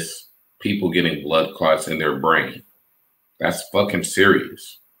dismiss people getting blood clots in their brain. That's fucking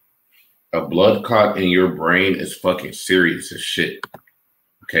serious. A blood clot in your brain is fucking serious as shit.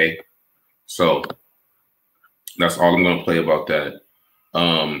 Okay? So that's all I'm gonna play about that.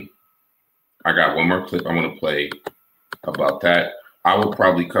 I got one more clip I want to play about that. I will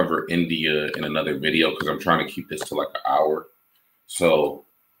probably cover India in another video because I'm trying to keep this to like an hour. So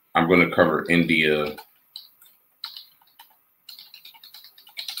I'm going to cover India.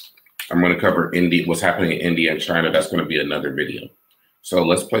 I'm going to cover India, what's happening in India and China. That's going to be another video. So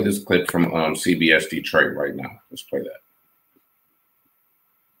let's play this clip from CBS Detroit right now. Let's play that.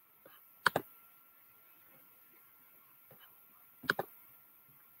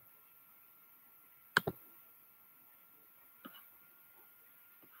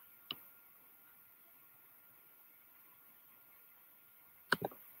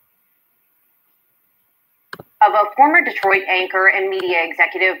 Of a former Detroit anchor and media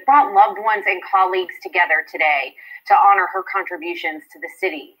executive brought loved ones and colleagues together today to honor her contributions to the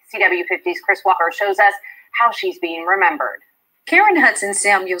city. CW50's Chris Walker shows us how she's being remembered. Karen Hudson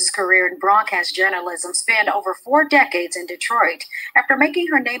Samuels' career in broadcast journalism spanned over 4 decades in Detroit. After making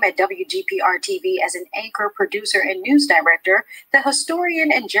her name at WGPR-TV as an anchor, producer, and news director, the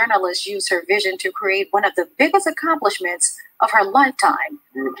historian and journalist used her vision to create one of the biggest accomplishments of her lifetime.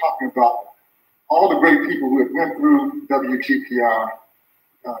 We were talking about all the great people who had went through WGPR,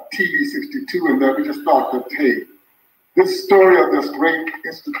 TV 62, and that we just thought that, hey, this story of this great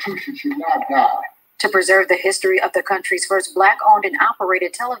institution should not die. To preserve the history of the country's first Black-owned and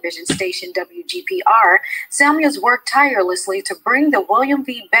operated television station, WGPR, Samuels worked tirelessly to bring the William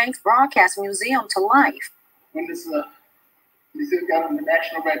V. Banks Broadcast Museum to life. When this museum got on the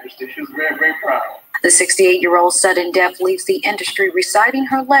National Register, she was very, very proud. The 68-year-old's sudden death leaves the industry reciting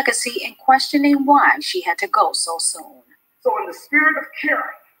her legacy and questioning why she had to go so soon. So in the spirit of Karen,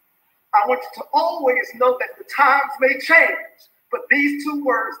 I want you to always know that the times may change, but these 2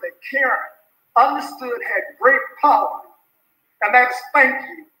 words that Karen understood had great power, and that's thank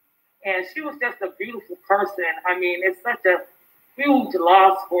you. And she was just a beautiful person. I mean, it's such a huge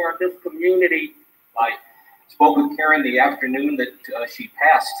loss for this community. I spoke with Karen the afternoon that she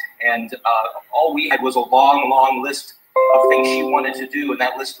passed, and all we had was a long, long list of things she wanted to do, and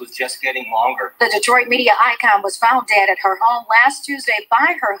that list was just getting longer. The Detroit media icon was found dead at her home last Tuesday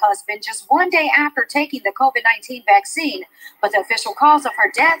by her husband just 1 day after taking the COVID-19 vaccine, but the official cause of her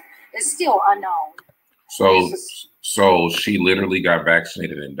death is still unknown. So she literally got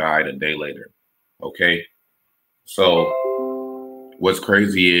vaccinated and died a day later. Okay. So what's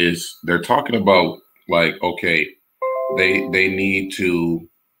crazy is they're talking about, like, okay, they need to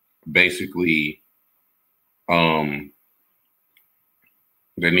basically change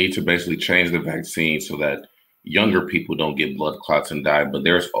the vaccine so that younger people don't get blood clots and die, but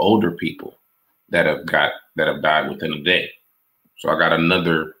there's older people that have died within a day. So I got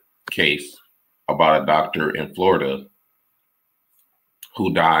another case about a doctor in Florida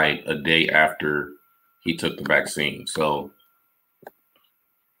who died a day after he took the vaccine. So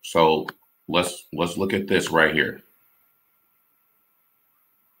let's look at this right here.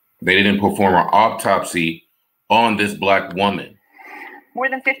 They didn't perform an autopsy on this Black woman. More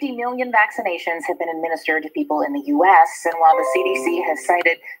than 50 million vaccinations have been administered to people in the U.S., and while the CDC has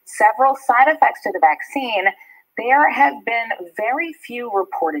cited several side effects to the vaccine, there have been very few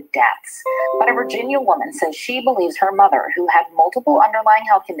reported deaths. But a Virginia woman says she believes her mother, who had multiple underlying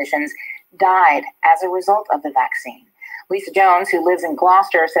health conditions, died as a result of the vaccine. Lisa Jones, who lives in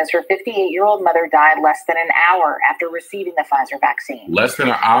Gloucester, says her 58-year-old mother died less than an hour after receiving the Pfizer vaccine. Less than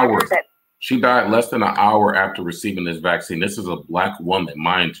an hour. She died less than an hour after receiving this vaccine. This is a Black woman,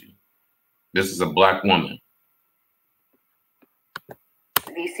 mind you. This is a Black woman.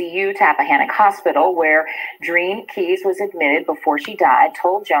 VCU Tappahannock Hospital, where Dream Keys was admitted before she died,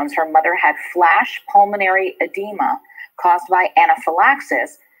 told Jones her mother had flash pulmonary edema caused by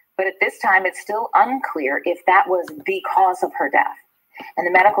anaphylaxis, but at this time it's still unclear if that was the cause of her death. And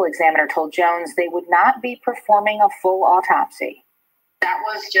the medical examiner told Jones they would not be performing a full autopsy. That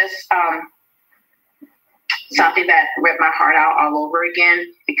was just something that ripped my heart out all over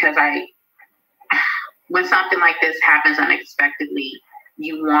again, because when something like this happens unexpectedly,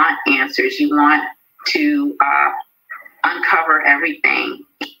 you want answers. You want to uncover everything.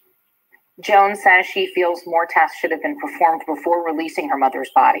 Jones says she feels more tests should have been performed before releasing her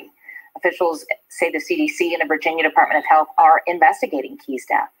mother's body. Officials say the CDC and the Virginia Department of Health are investigating Key's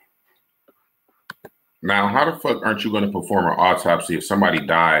death. Now, how the fuck aren't you going to perform an autopsy if somebody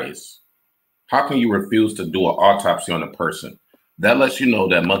dies? How can you refuse to do an autopsy on a person? That lets you know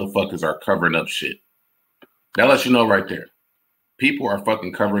that motherfuckers are covering up shit. That lets you know right there. People are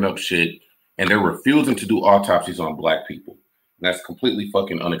fucking covering up shit, and they're refusing to do autopsies on black people. And that's completely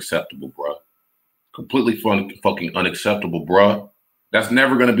fucking unacceptable, bruh. Completely fucking unacceptable, bruh. That's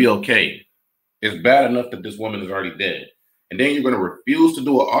never going to be okay. It's bad enough that this woman is already dead. And then you're going to refuse to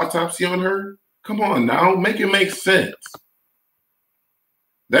do an autopsy on her? Come on now, make it make sense.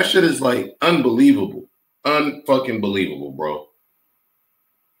 That shit is like unbelievable. Unfucking believable, bro.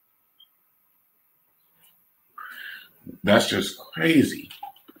 That's just crazy.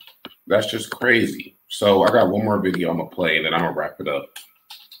 That's just crazy. So I got one more video I'm going to play, and then I'm going to wrap it up.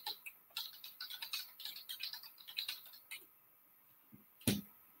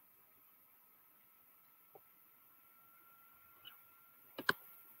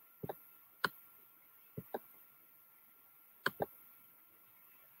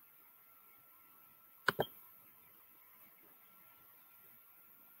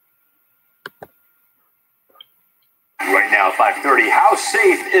 Right now, 5:30. How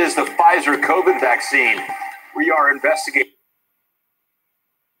safe is the Pfizer COVID vaccine? We are investigating.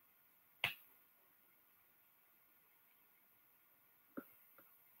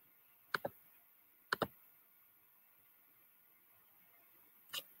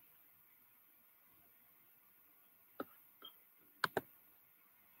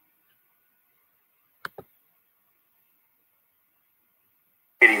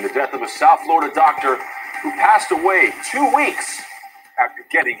 The death of a South Florida doctor who passed away 2 weeks after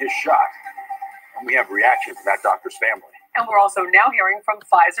getting his shot. And we have reaction from that doctor's family. And we're also now hearing from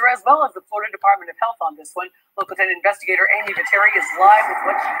Pfizer as well as the Florida Department of Health on this one. Local 10 investigator Amy Viteri is live with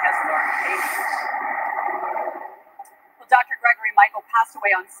what she has learned. Amy. Well, Dr. Gregory Michael passed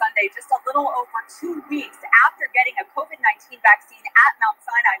away on Sunday, just a little over 2 weeks after getting a COVID-19 vaccine at Mount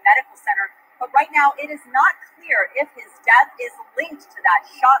Sinai Medical Center. But right now, it is not clear if his death is linked to that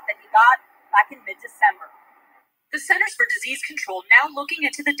shot that he got back in mid-December. The Centers for Disease Control now looking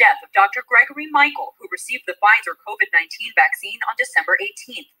into the death of Dr. Gregory Michael, who received the Pfizer COVID-19 vaccine on December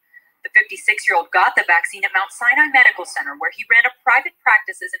 18th. The 56-year-old got the vaccine at Mount Sinai Medical Center, where he ran a private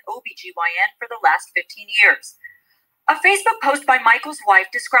practice as an OBGYN for the last 15 years. A Facebook post by Michael's wife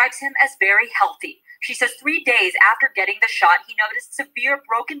describes him as very healthy. She says 3 days after getting the shot, he noticed severe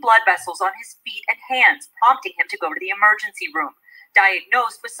broken blood vessels on his feet and hands, prompting him to go to the emergency room.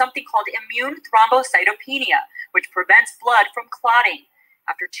 Diagnosed with something called immune thrombocytopenia, which prevents blood from clotting.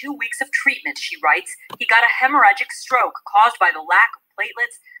 After 2 weeks of treatment, she writes, he got a hemorrhagic stroke caused by the lack of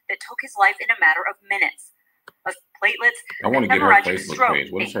platelets that took his life in a matter of minutes. Platelets, I want to get her Facebook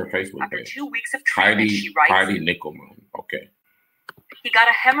page. What is her Facebook After page? 2 weeks of treatment, she writes, Heidi Nickelman. Okay. He got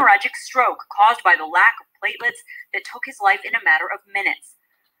a hemorrhagic stroke caused by the lack of platelets that took his life in a matter of minutes.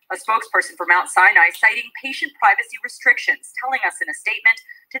 A spokesperson for Mount Sinai citing patient privacy restrictions, telling us in a statement,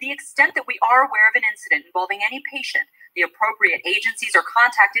 to the extent that we are aware of an incident involving any patient, the appropriate agencies are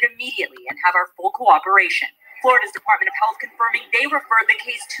contacted immediately and have our full cooperation. Florida's Department of Health confirming they referred the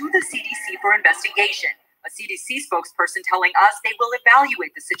case to the CDC for investigation. A CDC spokesperson telling us they will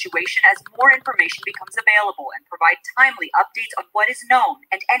evaluate the situation as more information becomes available and provide timely updates on what is known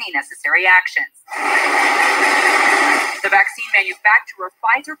and any necessary actions. The vaccine manufacturer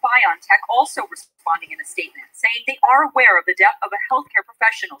Pfizer-BioNTech also responding in a statement, saying they are aware of the death of a healthcare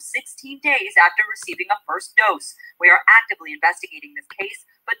professional 16 days after receiving a first dose. We are actively investigating this case,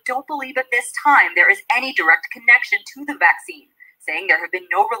 but don't believe at this time there is any direct connection to the vaccine, saying there have been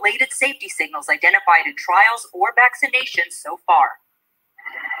no related safety signals identified in trials or vaccinations so far.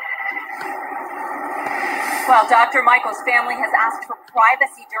 Well, Dr. Michael's family has asked for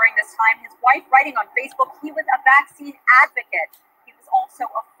privacy during this time. His wife writing on Facebook, he was a vaccine advocate. He was also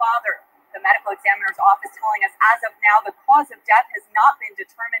a father. The medical examiner's office telling us as of now, the cause of death has not been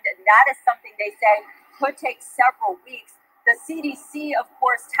determined, and that is something they say could take several weeks. The CDC, of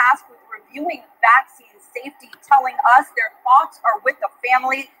course, tasked with reviewing vaccine safety, telling us their thoughts are with the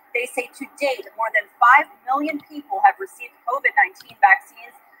family. They say to date, more than 5 million people have received COVID-19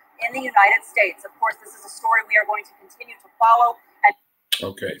 vaccines in the United States. Of course, this is a story we are going to continue to follow.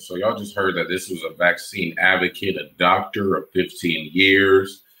 Okay, so y'all just heard that this was a vaccine advocate, a doctor of 15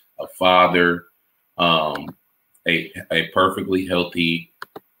 years, a father, a perfectly healthy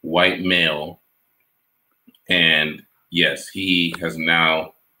white male. And yes, he has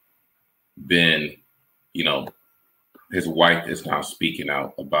now been, you know, his wife is now speaking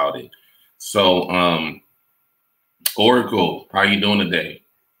out about it. So, Oracle, how you doing today?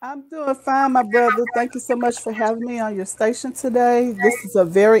 I'm doing fine, my brother. Thank you so much for having me on your station today. This is a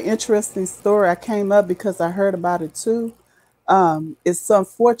very interesting story. I came up because I heard about it too. It's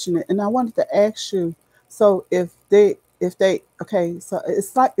unfortunate. And I wanted to ask you, so if if they okay, so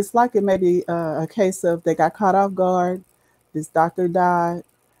it's like it may be a case of they got caught off guard. This doctor died,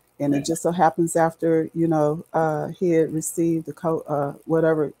 and it just so happens after he had received the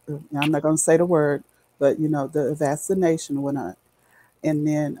whatever. I'm not going to say the word, but the vaccination or whatnot, and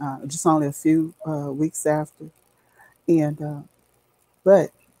then just only a few weeks after, and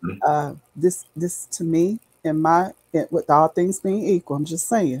but this to me, with all things being equal, I'm just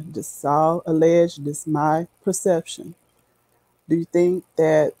saying, this is all alleged. This is my perception. Do you think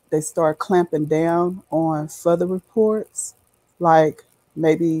that they start clamping down on further reports? Like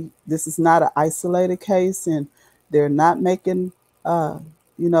maybe this is not an isolated case and they're not making,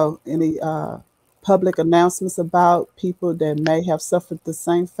 any public announcements about people that may have suffered the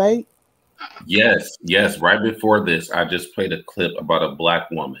same fate? Yes. Right before this, I just played a clip about a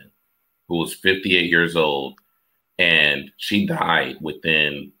Black woman who was 58 years old, and she died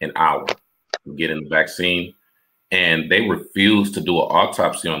within an hour of getting the vaccine. And they refused to do an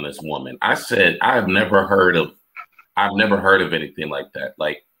autopsy on this woman. I said, I've never heard of anything like that.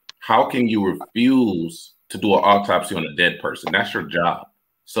 Like, how can you refuse to do an autopsy on a dead person? That's your job.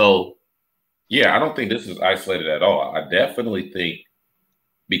 So, yeah, I don't think this is isolated at all. I definitely think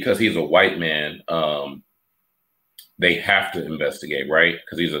because he's a white man, they have to investigate, right?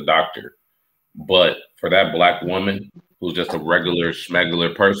 Because he's a doctor. But for that Black woman who's just a regular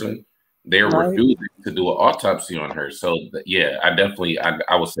schmegular person, they're refusing to do an autopsy on her. So, yeah,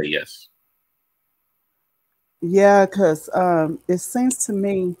 I would say yes. Yeah, because it seems to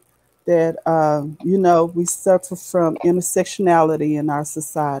me that, we suffer from intersectionality in our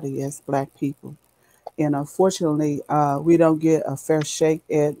society as Black people. And unfortunately, we don't get a fair shake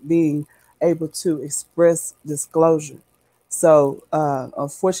at being able to express disclosure. So,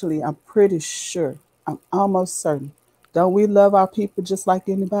 unfortunately, I'm pretty sure, I'm almost certain, don't we love our people just like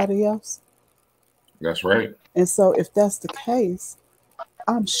anybody else? That's right. And so if that's the case,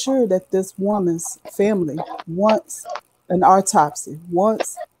 I'm sure that this woman's family wants an autopsy,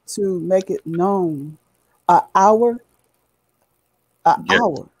 wants to make it known. An hour.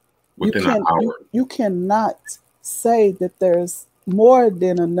 Within an hour. You cannot say that there's more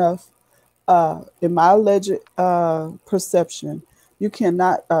than enough, in my alleged perception. You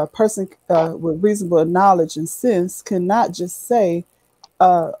cannot, a person with reasonable knowledge and sense cannot just say,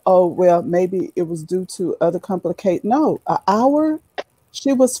 oh, well, maybe it was due to other complications. No, an hour.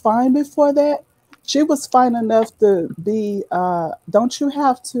 She was fine before that. She was fine enough to be, don't you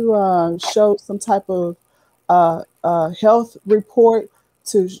have to show some type of health report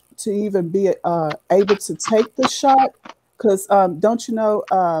to even be able to take the shot? Because don't you know,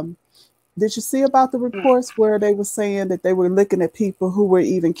 did you see about the reports where they were saying that they were looking at people who were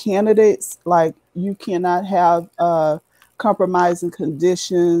even candidates? Like, you cannot have compromising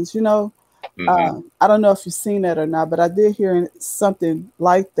conditions, I don't know if you've seen that or not, but I did hear something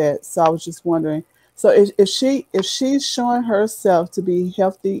like that. So I was just wondering. So if she's showing herself to be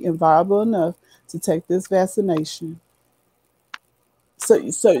healthy and viable enough to take this vaccination, so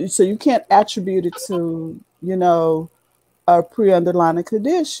you can't attribute it to a pre-underlying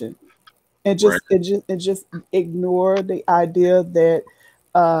condition, and just ignore the idea that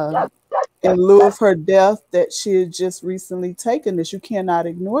in lieu of her death that she had just recently taken this. You cannot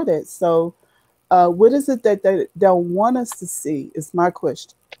ignore that. So what is it that they don't want us to see is my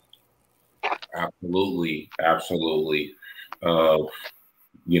question. Absolutely. I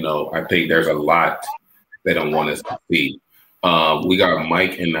think there's a lot they don't want us to see. We got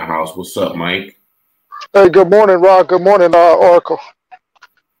Mike in the house. What's up, Mike? Hey, good morning, Rod. Good morning, Oracle.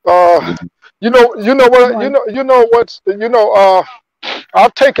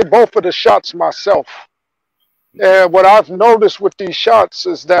 I've taken both of the shots myself. And what I've noticed with these shots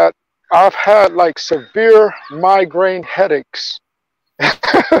is that I've had like severe migraine headaches. And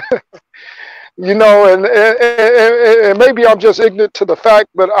maybe I'm just ignorant to the fact,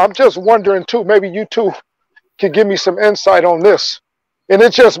 but I'm just wondering too, maybe you two can give me some insight on this. And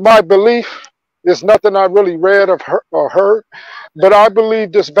it's just my belief. There's nothing I really read or heard, but I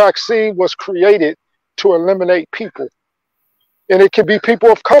believe this vaccine was created to eliminate people. And it can be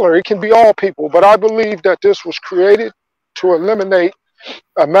people of color, it can be all people, but I believe that this was created to eliminate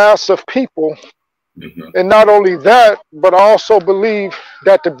a mass of people. And not only that, but I also believe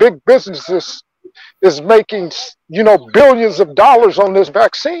that the big businesses is making, billions of dollars on this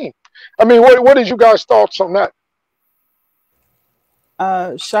vaccine. I mean, what is you guys' thoughts on that?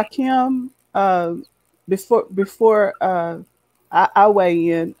 Shakim, before I weigh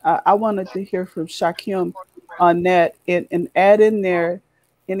in, I wanted to hear from Shakim on that and add in there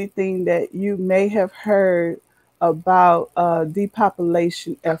anything that you may have heard about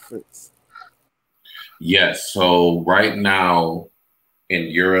depopulation efforts. Yes. So right now in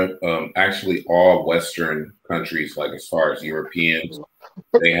Europe, actually all Western countries, like as far as Europeans,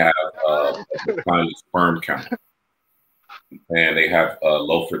 they have a declining sperm count, and they have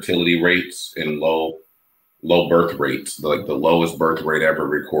low fertility rates and low birth rates, like the lowest birth rate ever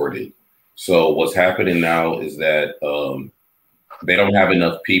recorded. So what's happening now is that they don't have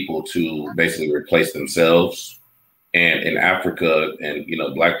enough people to basically replace themselves. And in Africa and,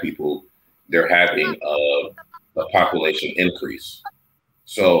 Black people, they're having a population increase.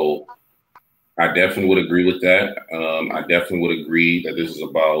 So I definitely would agree with that. I definitely would agree that this is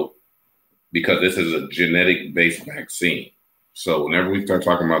about, because this is a genetic-based vaccine. So whenever we start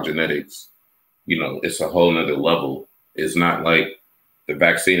talking about genetics, it's a whole nother level. It's not like the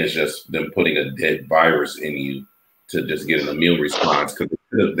vaccine is just them putting a dead virus in you to just get an immune response, because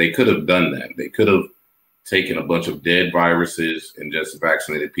they could have done that. They could have taken a bunch of dead viruses and just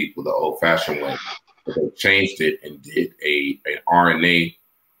vaccinated people the old-fashioned way. But they changed it and did an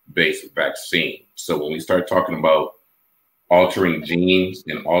RNA-based vaccine. So when we start talking about altering genes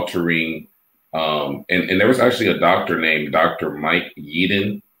and altering, and there was actually a doctor named Dr. Mike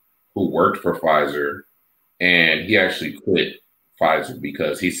Yeadon who worked for Pfizer, and he actually quit Pfizer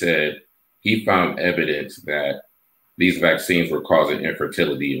because he said he found evidence that these vaccines were causing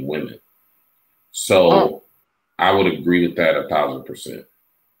infertility in women. So I would agree with that 1,000%.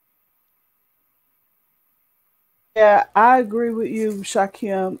 Yeah, I agree with you,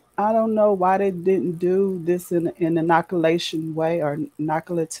 Shakim. I don't know why they didn't do this in an inoculation way or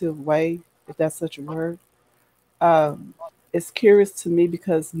inoculative way, if that's such a word. It's curious to me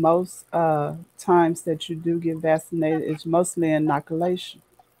because most times that you do get vaccinated, it's mostly inoculation.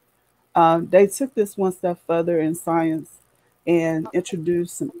 They took this one step further in science and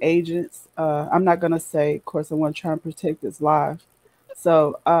introduced some agents. I'm not going to say, of course, I want to try and protect his life.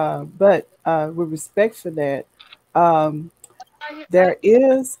 So, but with respect for that, there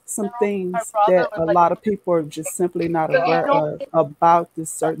is some things that a lot of people are just simply not aware of about this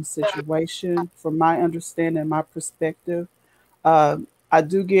certain situation. From my understanding, my perspective, I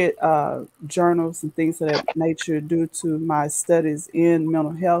do get journals and things of that nature due to my studies in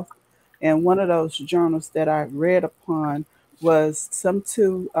mental health. And one of those journals that I read upon was some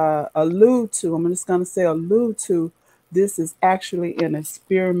to allude to, I'm just going to say allude to, this is actually an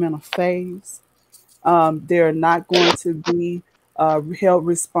experimental phase. They're not going to be held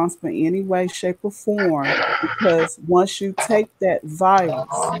responsible in any way, shape, or form, because once you take that virus,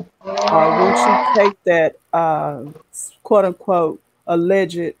 or once you take that quote unquote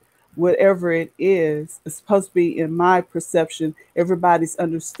alleged whatever it is, it's supposed to be, in my perception, everybody's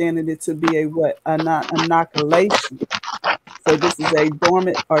understanding it to be a what? An inoculation. So this is a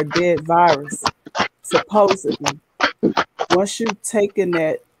dormant or dead virus, supposedly. Once you've taken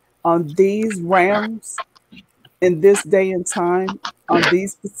that on these realms, in this day and time, on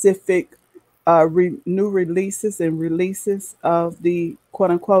these specific new releases and releases of the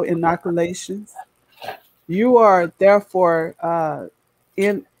quote unquote inoculations, you are therefore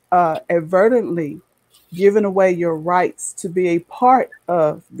inadvertently giving away your rights to be a part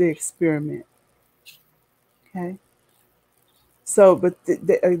of the experiment. Okay. So, but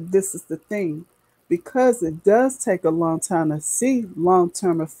this is the thing. Because it does take a long time to see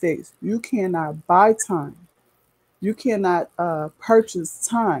long-term effects, you cannot buy time. You cannot purchase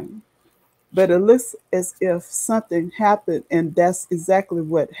time. But it looks as if something happened, and that's exactly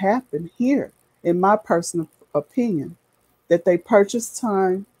what happened here, in my personal opinion, that they purchased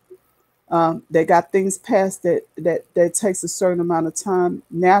time. They got things passed that takes a certain amount of time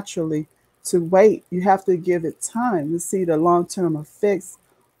naturally to wait. You have to give it time to see the long-term effects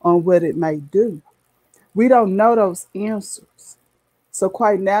on what it may do. We don't know those answers. So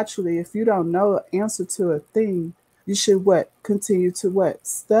quite naturally, if you don't know the answer to a thing, you should what? Continue to what?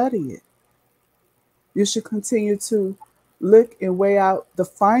 Study it. You should continue to look and weigh out the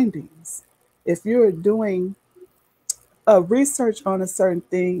findings. If you're doing a research on a certain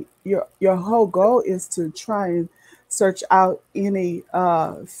thing, your whole goal is to try and search out any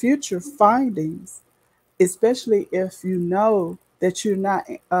future findings, especially if you know that you're not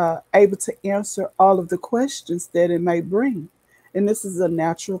able to answer all of the questions that it may bring. And this is a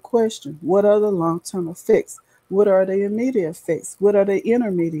natural question. What are the long-term effects? What are the immediate effects? What are the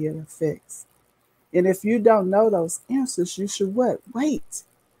intermediate effects? And if you don't know those answers, you should what? Wait.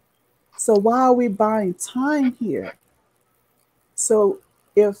 So why are we buying time here? So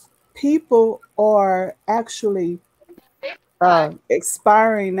if people are actually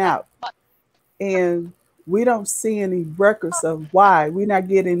expiring out and we don't see any records of why, we're not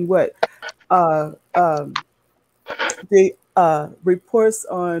getting what the reports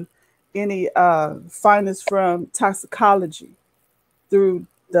on any findings from toxicology through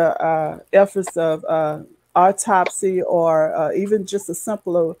the efforts of autopsy or even just a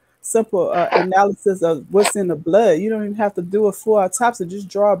simple analysis of what's in the blood. You don't even have to do a full autopsy, just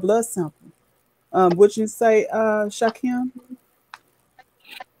draw a blood sample. Would you say, Shakim?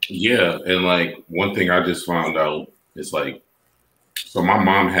 Yeah, and like one thing I just found out is like, so my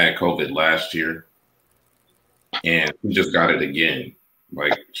mom had COVID last year and she just got it again.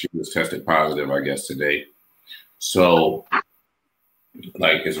 Like she was tested positive, I guess, today. So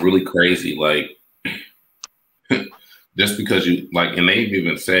like, it's really crazy. Like just because you like, and they've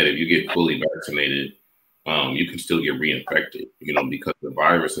even said if you get fully vaccinated, you can still get reinfected, you know, because the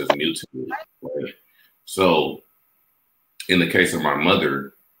virus has mutated. Right? So in the case of my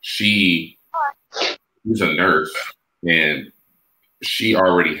mother, she's a nurse and she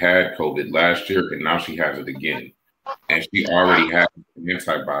already had COVID last year and now she has it again. And she already has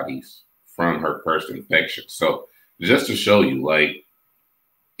antibodies from her first infection. So just to show you, like,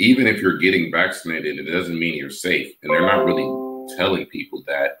 even if you're getting vaccinated, it doesn't mean you're safe. And they're not really telling people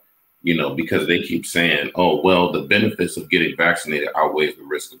that, you know, because they keep saying, oh, well, the benefits of getting vaccinated outweighs the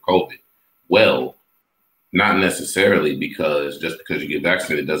risk of COVID. Well, not necessarily, because just because you get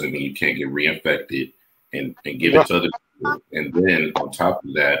vaccinated doesn't mean you can't get reinfected and give it to other people. And then on top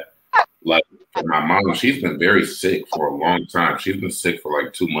of that, like for my mom, she's been very sick for a long time. She's been sick for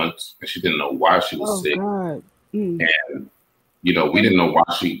like 2 months and she didn't know why she was sick. And, you know, we didn't know why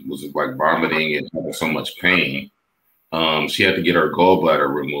she was like vomiting and having so much pain. She had to get her gallbladder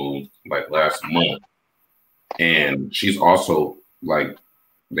removed like last month. And she's also like,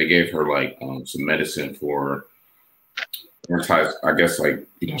 they gave her like some medicine for, I guess, like,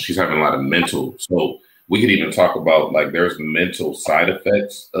 you know, she's having a lot of mental. So we could even talk about like there's mental side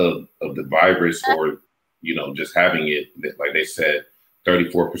effects of the virus, or, you know, just having it. Like they said,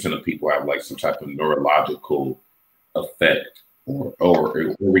 34% of people have like some type of neurological effect,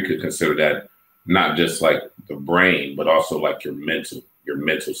 or we could consider that not just like the brain, but also like your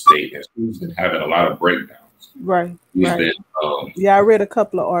mental state. And she's been having a lot of breakdowns. Right. She's Right. been, Yeah, I read a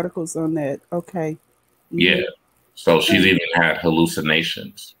couple of articles on that. Okay. yeah. So she's even had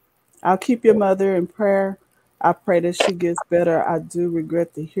hallucinations. I'll keep your mother in prayer. I pray that she gets better. I do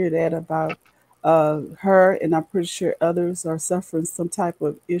regret to hear that about her, and I'm pretty sure others are suffering some type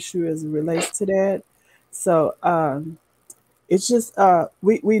of issue as it relates to that. So it's just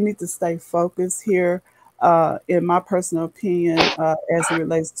we need to stay focused here. In my personal opinion, as it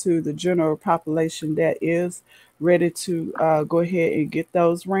relates to the general population that is ready to go ahead and get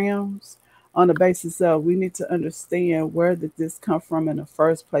those rounds, on the basis of we need to understand where did this come from in the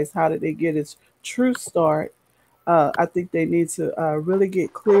first place? How did they get its true start? I think they need to really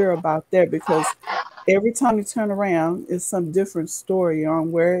get clear about that, because every time you turn around, it's some different story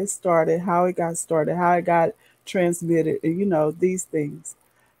on where it started, how it got started, how it got transmitted, and you know, these things.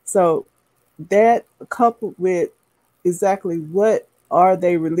 So that coupled with exactly what are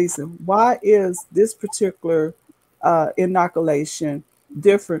they releasing? Why is this particular inoculation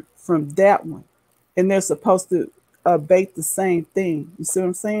different from that one? And they're supposed to bait the same thing. You see what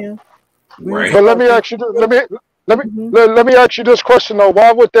I'm saying? Right. But let me ask you. Let me ask you this question though.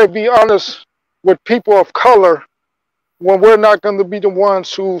 Why would they be honest with people of color when we're not going to be the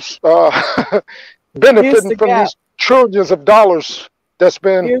ones who's benefiting from these trillions of dollars that's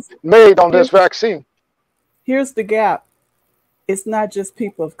been made on this vaccine? Here's the gap. It's not just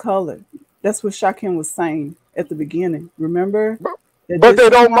people of color. That's what Shakim was saying at the beginning. Remember? But they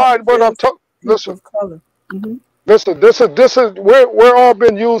don't mind what I'm talking. Listen, of color. listen. This is we're all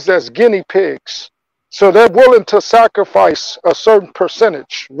been used as guinea pigs. So they're willing to sacrifice a certain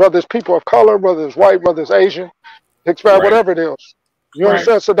percentage, whether it's people of color, whether it's white, whether it's Asian, Hispanic, whatever it is. You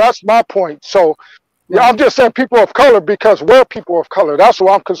understand? So that's my point. So yeah, I'm just saying people of color because we're people of color. That's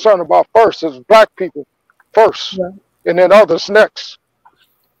what I'm concerned about first, is black people first, and then others next.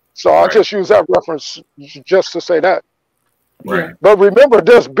 So I just use that reference just to say that. Right. But remember,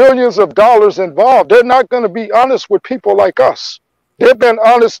 there's billions of dollars involved. They're not going to be honest with people like us. They've been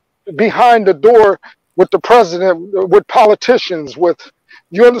honest behind the door with the president, with politicians, with,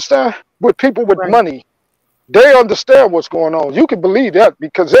 you understand, with people with money. They understand what's going on. You can believe that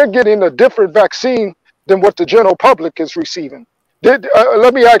because they're getting a different vaccine than what the general public is receiving.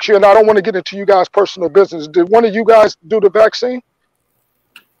 Let me ask you, and I don't want to get into you guys' personal business. Did one of you guys do the vaccine?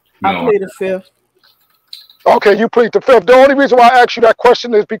 I plead the fifth. Okay, you plead the fifth. The only reason why I asked you that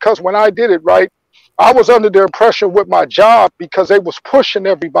question is because when I did it, right, I was under the impression with my job because they was pushing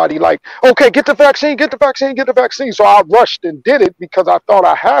everybody like, okay, get the vaccine, get the vaccine, get the vaccine. So I rushed and did it because I thought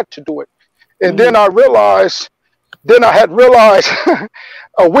I had to do it. And then I realized Then I had realized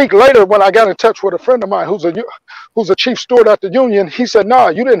a week later when I got in touch with a friend of mine who's a chief steward at the union. He said, "Nah,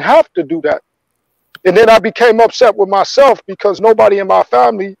 you didn't have to do that." And then I became upset with myself because everybody in my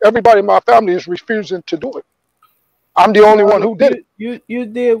family is refusing to do it. I'm the only one who did it. You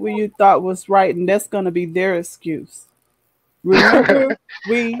did what you thought was right, and that's going to be their excuse. Remember,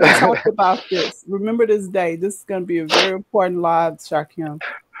 we talked about this. Remember this day. This is going to be a very important live, Shakim,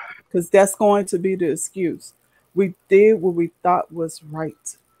 because that's going to be the excuse. We did what we thought was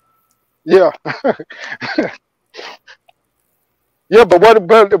right. Yeah. Yeah, but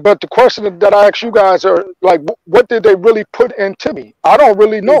the question that I ask you guys are like, what did they really put into me? I don't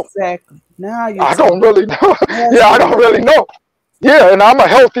really know. Exactly. Now I don't really know. Yeah, I don't really know. Yeah, and I'm a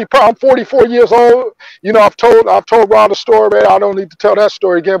healthy. I'm 44 years old. You know, I've told Rod a story. I don't need to tell that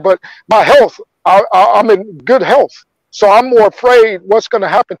story again. But my health, I'm in good health. So I'm more afraid what's going to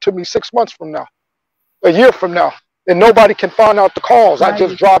happen to me 6 months from now, a year from now, and nobody can find out the cause. I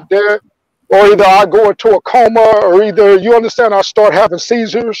just drop dead. Or either I go into a coma, or either, you understand, I start having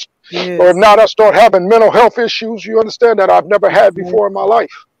seizures, or if not, I start having mental health issues, you understand, that I've never had before in my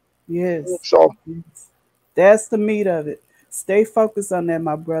life. Yes. So that's the meat of it. Stay focused on that,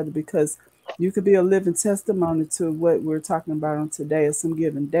 my brother, because you could be a living testimony to what we're talking about on today at some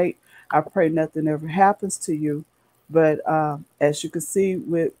given date. I pray nothing ever happens to you. But as you can see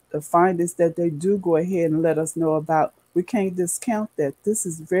with the findings that they do go ahead and let us know about, we can't discount that. This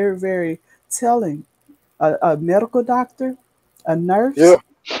is very, very telling. A medical doctor, a nurse. Yeah.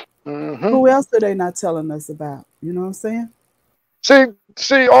 Mm-hmm. Who else are they not telling us about? You know what I'm saying?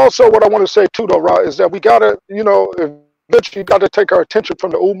 See, also what I want to say too, though, Rod, is that we gotta, eventually got to take our attention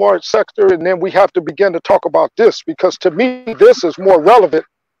from the Umar sector, and then we have to begin to talk about this, because to me, this is more relevant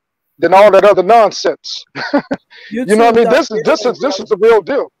than all that other nonsense. You know what I mean? This is the real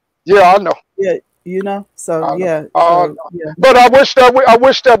deal. Yeah, I know. Yeah. You know, so yeah. But I wish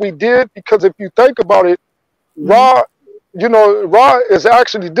that we did, because if you think about it, Rod is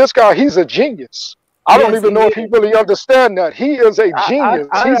actually, this guy, he's a genius. I don't even know if he really understands that. He is a genius.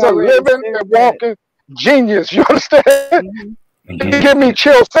 He's a living and walking genius. You understand? You give me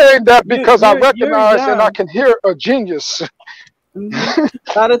chills saying that, because I recognize and I can hear a genius.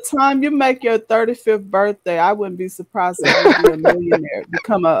 By the time you make your 35th birthday, I wouldn't be surprised if you be a millionaire,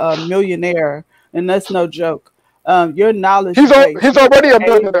 become a millionaire. And that's no joke. Your knowledge. He's already a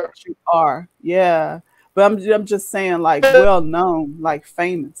millionaire. You are, yeah. But I'm just saying, like, well known, like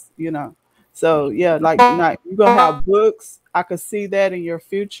famous, you know. So yeah, like you're gonna have books. I could see that in your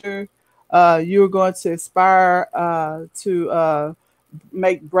future. You're going to aspire to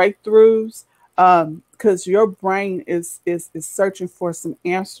make breakthroughs, because your brain is searching for some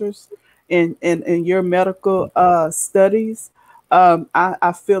answers in your medical studies.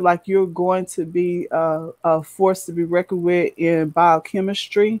 I feel like you're going to be a force to be reckoned with in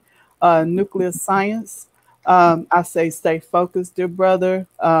biochemistry, nuclear science. I say stay focused, dear brother.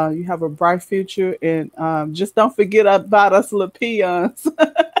 You have a bright future, and just don't forget about us little peons.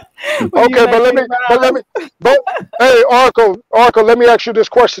 Okay, but hey, Oracle, let me ask you this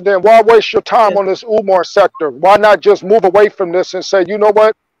question then. Why waste your time on this Umar sector? Why not just move away from this and say, you know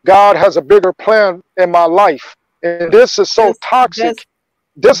what? God has a bigger plan in my life. And this is so toxic.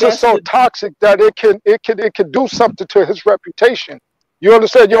 This is so toxic that it can do something to his reputation. You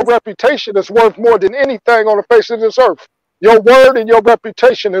understand? Your reputation is worth more than anything on the face of this earth. Your word and your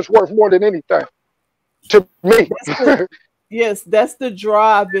reputation is worth more than anything to me. Yes, that's the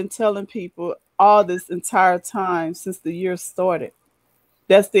draw I've been telling people all this entire time since the year started.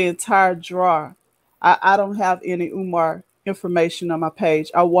 That's the entire draw. I don't have any Umar information on my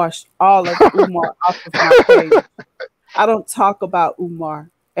page. I washed all of Umar off of my page. I don't talk about Umar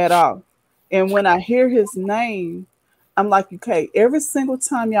at all. And when I hear his name, I'm like, okay, every single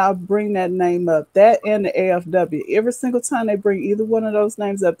time y'all bring that name up, that and the AFW, every single time they bring either one of those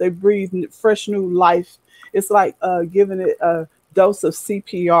names up, they breathe fresh new life. It's like giving it a dose of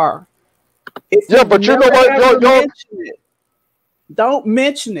CPR. Yeah, but you know what? Don't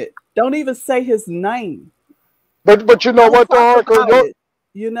mention it. Don't even say his name. But you know what, Oracle?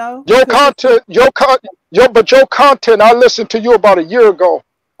 Your content. I listened to you about a year ago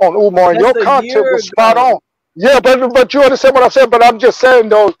on Umar, and your content was spot on. Yeah, but you understand what I'm saying. But I'm just saying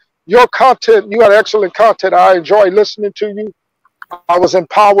though, your content, you had excellent content. I enjoy listening to you. I was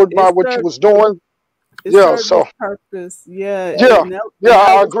empowered by what you was doing. So purpose. Yeah,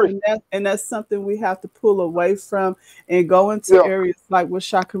 I agree. And that's something we have to pull away from and go into areas like with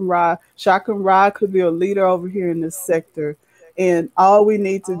Shakim Rod. Shakim Rod could be a leader over here in this sector. And all we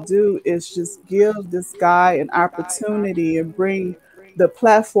need to do is just give this guy an opportunity and bring the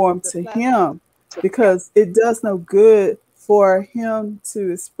platform to him because it does no good for him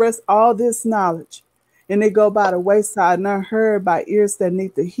to express all this knowledge and it go by the wayside, not heard by ears that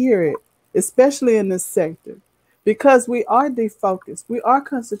need to hear it, especially in this sector, because we are defocused. We are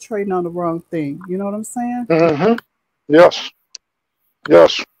concentrating on the wrong thing. You know what I'm saying? Mm-hmm. Yes.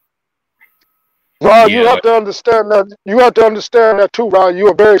 Yes. Ron, you have to understand that. You have to understand that too, Ron.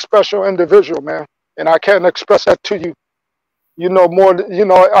 You're a very special individual, man, and I can't express that to you. You know more. You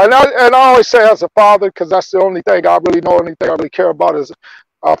know, and I always say as a father, because that's the only thing I really know. Only thing I really care about is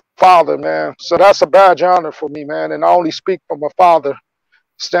a father, man. So that's a badge of honor for me, man. And I only speak from a father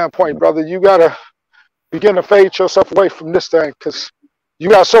standpoint, brother. You gotta begin to fade yourself away from this thing, because you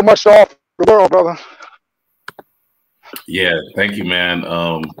got so much to offer the world, brother. Yeah, thank you, man.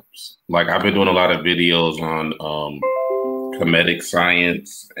 Like I've been doing a lot of videos on comedic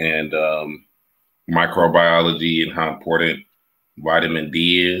science and microbiology and how important vitamin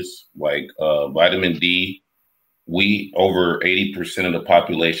D is. Like vitamin D, over 80% of the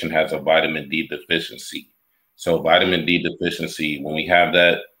population has a vitamin D deficiency. So vitamin D deficiency, when we have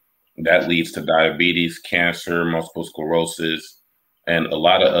that, that leads to diabetes, cancer, multiple sclerosis, and a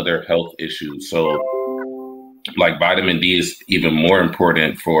lot of other health issues. So like vitamin D is even more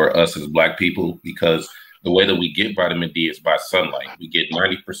important for us as Black people, because the way that we get vitamin D is by sunlight. We get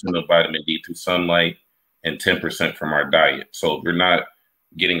 90% of vitamin D through sunlight and 10% from our diet. So if you're not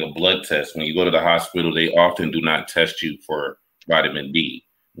getting a blood test, when you go to the hospital, they often do not test you for vitamin D.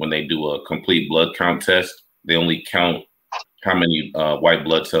 When they do a complete blood count test, they only count how many white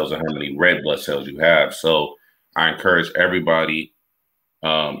blood cells and how many red blood cells you have. So I encourage everybody,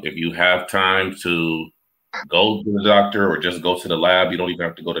 if you have time, to go to the doctor or just go to the lab. You don't even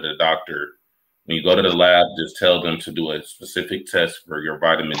have to go to the doctor. When you go to the lab, just tell them to do a specific test for your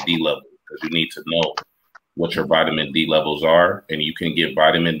vitamin D level, because you need to know what your vitamin D levels are. And you can get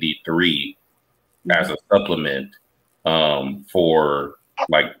vitamin D3 as a supplement for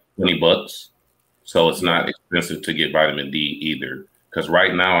like $20. So it's not expensive to get vitamin D either. Because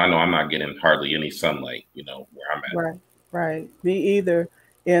right now, I know I'm not getting hardly any sunlight, you know, where I'm at. Right, right. Me either.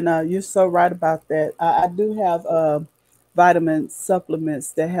 And you're so right about that. I do have vitamin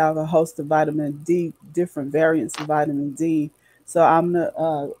supplements that have a host of vitamin D, different variants of vitamin D. So I'm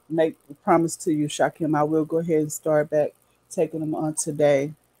gonna make a promise to you, Shakim. I will go ahead and start back taking them on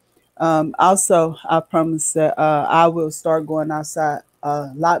today. Also, I promise that I will start going outside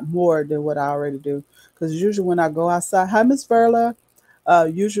a lot more than what I already do. Because usually when I go outside, hi Miss Verla.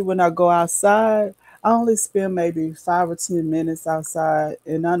 Usually when I go outside, I only spend maybe 5 or 10 minutes outside,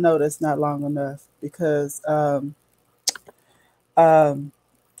 and I know that's not long enough, because I'm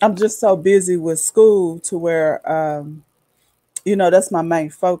just so busy with school to where you know, that's my main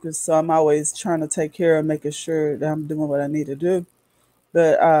focus. So I'm always trying to take care of making sure that I'm doing what I need to do.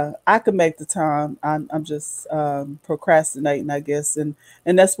 But I can make the time. I'm just procrastinating, I guess, and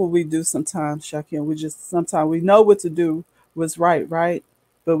that's what we do sometimes, Shakim. We just sometimes we know what to do, what's right,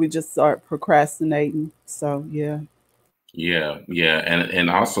 but we just start procrastinating. So yeah. Yeah, and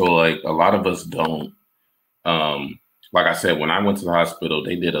also like a lot of us don't. Like I said, when I went to the hospital,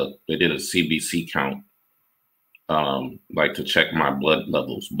 they did a CBC count, like to check my blood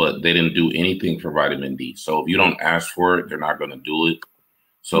levels, but they didn't do anything for vitamin D. So if you don't ask for it, they're not going to do it.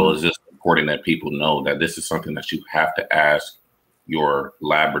 So it's just important that people know that this is something that you have to ask your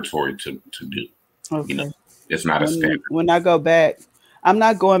laboratory to do. Okay. You know, it's not a standard. When I go back, I'm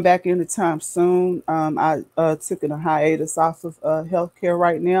not going back anytime soon. I took a hiatus off of healthcare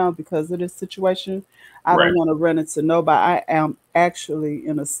right now because of this situation. I don't want to run into nobody. I am actually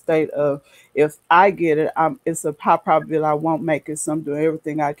in a state of, if I get it, it's a high probability I won't make it. So I'm doing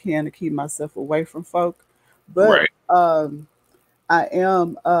everything I can to keep myself away from folk. But I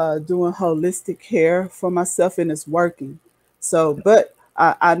am doing holistic care for myself, and it's working. So, but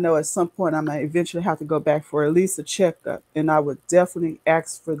I know at some point I may eventually have to go back for at least a checkup, and I would definitely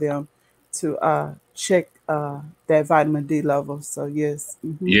ask for them to check that vitamin D level. So yes.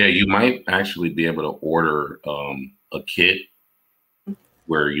 Yeah, you might actually be able to order a kit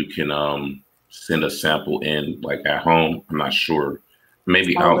where you can send a sample in, like at home. I'm not sure.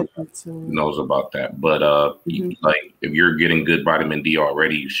 Maybe Al knows about that. But like if you're getting good vitamin D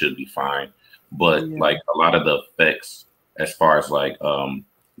already, you should be fine. But like a lot of the effects as far as like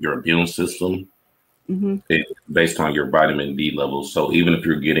your immune system, it's based on your vitamin D levels. So even if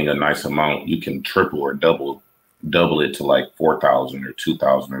you're getting a nice amount, you can triple or double it to like 4,000 or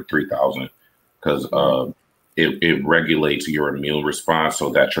 2,000 or 3,000, because it regulates your immune response so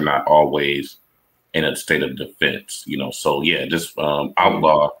that you're not always in a state of defense, you know. So yeah, just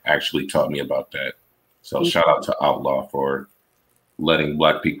Outlaw actually taught me about that. So shout out to Outlaw for letting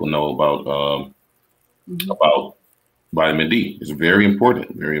Black people know about about vitamin D. It's very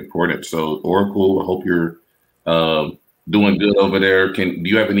important, very important. So Oracle, I hope you're doing good over there. Do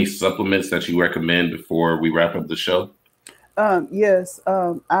you have any supplements that you recommend before we wrap up the show? Yes,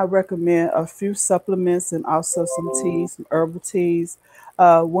 I recommend a few supplements and also some teas, some herbal teas.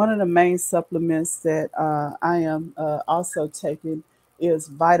 One of the main supplements that I am also taking is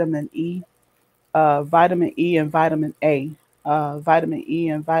vitamin E. Vitamin E and vitamin A. Vitamin E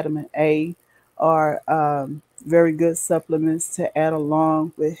and vitamin A are very good supplements to add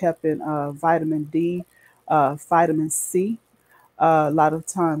along with helping vitamin D, vitamin C. A lot of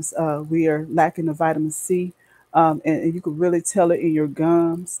times we are lacking the vitamin C, and you can really tell it in your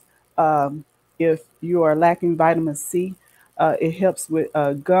gums. If you are lacking vitamin C, it helps with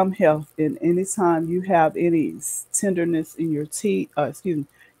gum health. And anytime you have any tenderness in your teeth,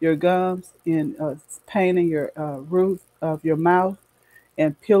 your gums, and pain in your roof of your mouth,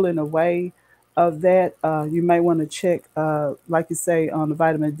 and peeling away of that, you may want to check, like you say, on the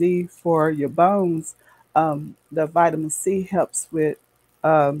vitamin D for your bones. The vitamin C helps with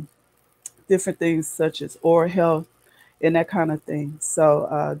different things such as oral health and that kind of thing.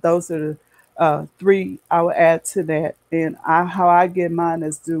 So those are the three I would add to that. And how I get mine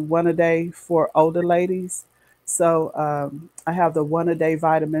is do one a day for older ladies. So I have the one a day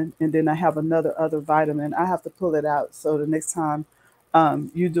vitamin, and then I have other vitamin. I have to pull it out. So the next time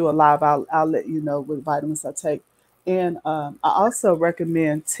you do a live, I'll let you know what vitamins I take. And I also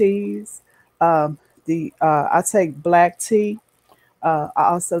recommend teas. I take black tea. I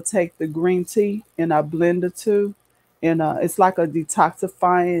also take the green tea, and I blend the two. And it's like a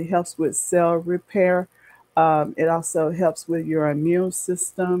detoxifying. It helps with cell repair. It also helps with your immune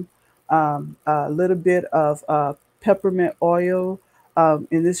system. A little bit of peppermint oil. And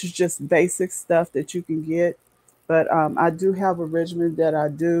this is just basic stuff that you can get. But I do have a regimen that I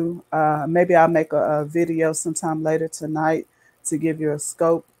do. Maybe I'll make a video sometime later tonight to give you a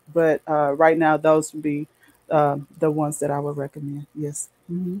scope. But right now, those would be the ones that I would recommend. Yes.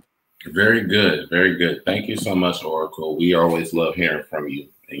 Mm-hmm. Very good. Very good. Thank you so much, Oracle. We always love hearing from you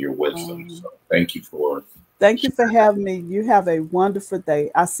and your wisdom. So thank you for having me. You have a wonderful day.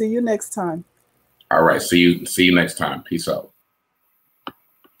 I'll see you next time. All right. See you next time. Peace out.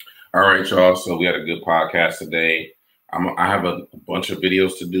 All right, y'all. So we had a good podcast today. I have a bunch of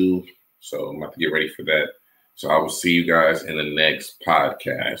videos to do, so I'm about to get ready for that. So I will see you guys in the next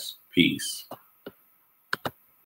podcast. Peace.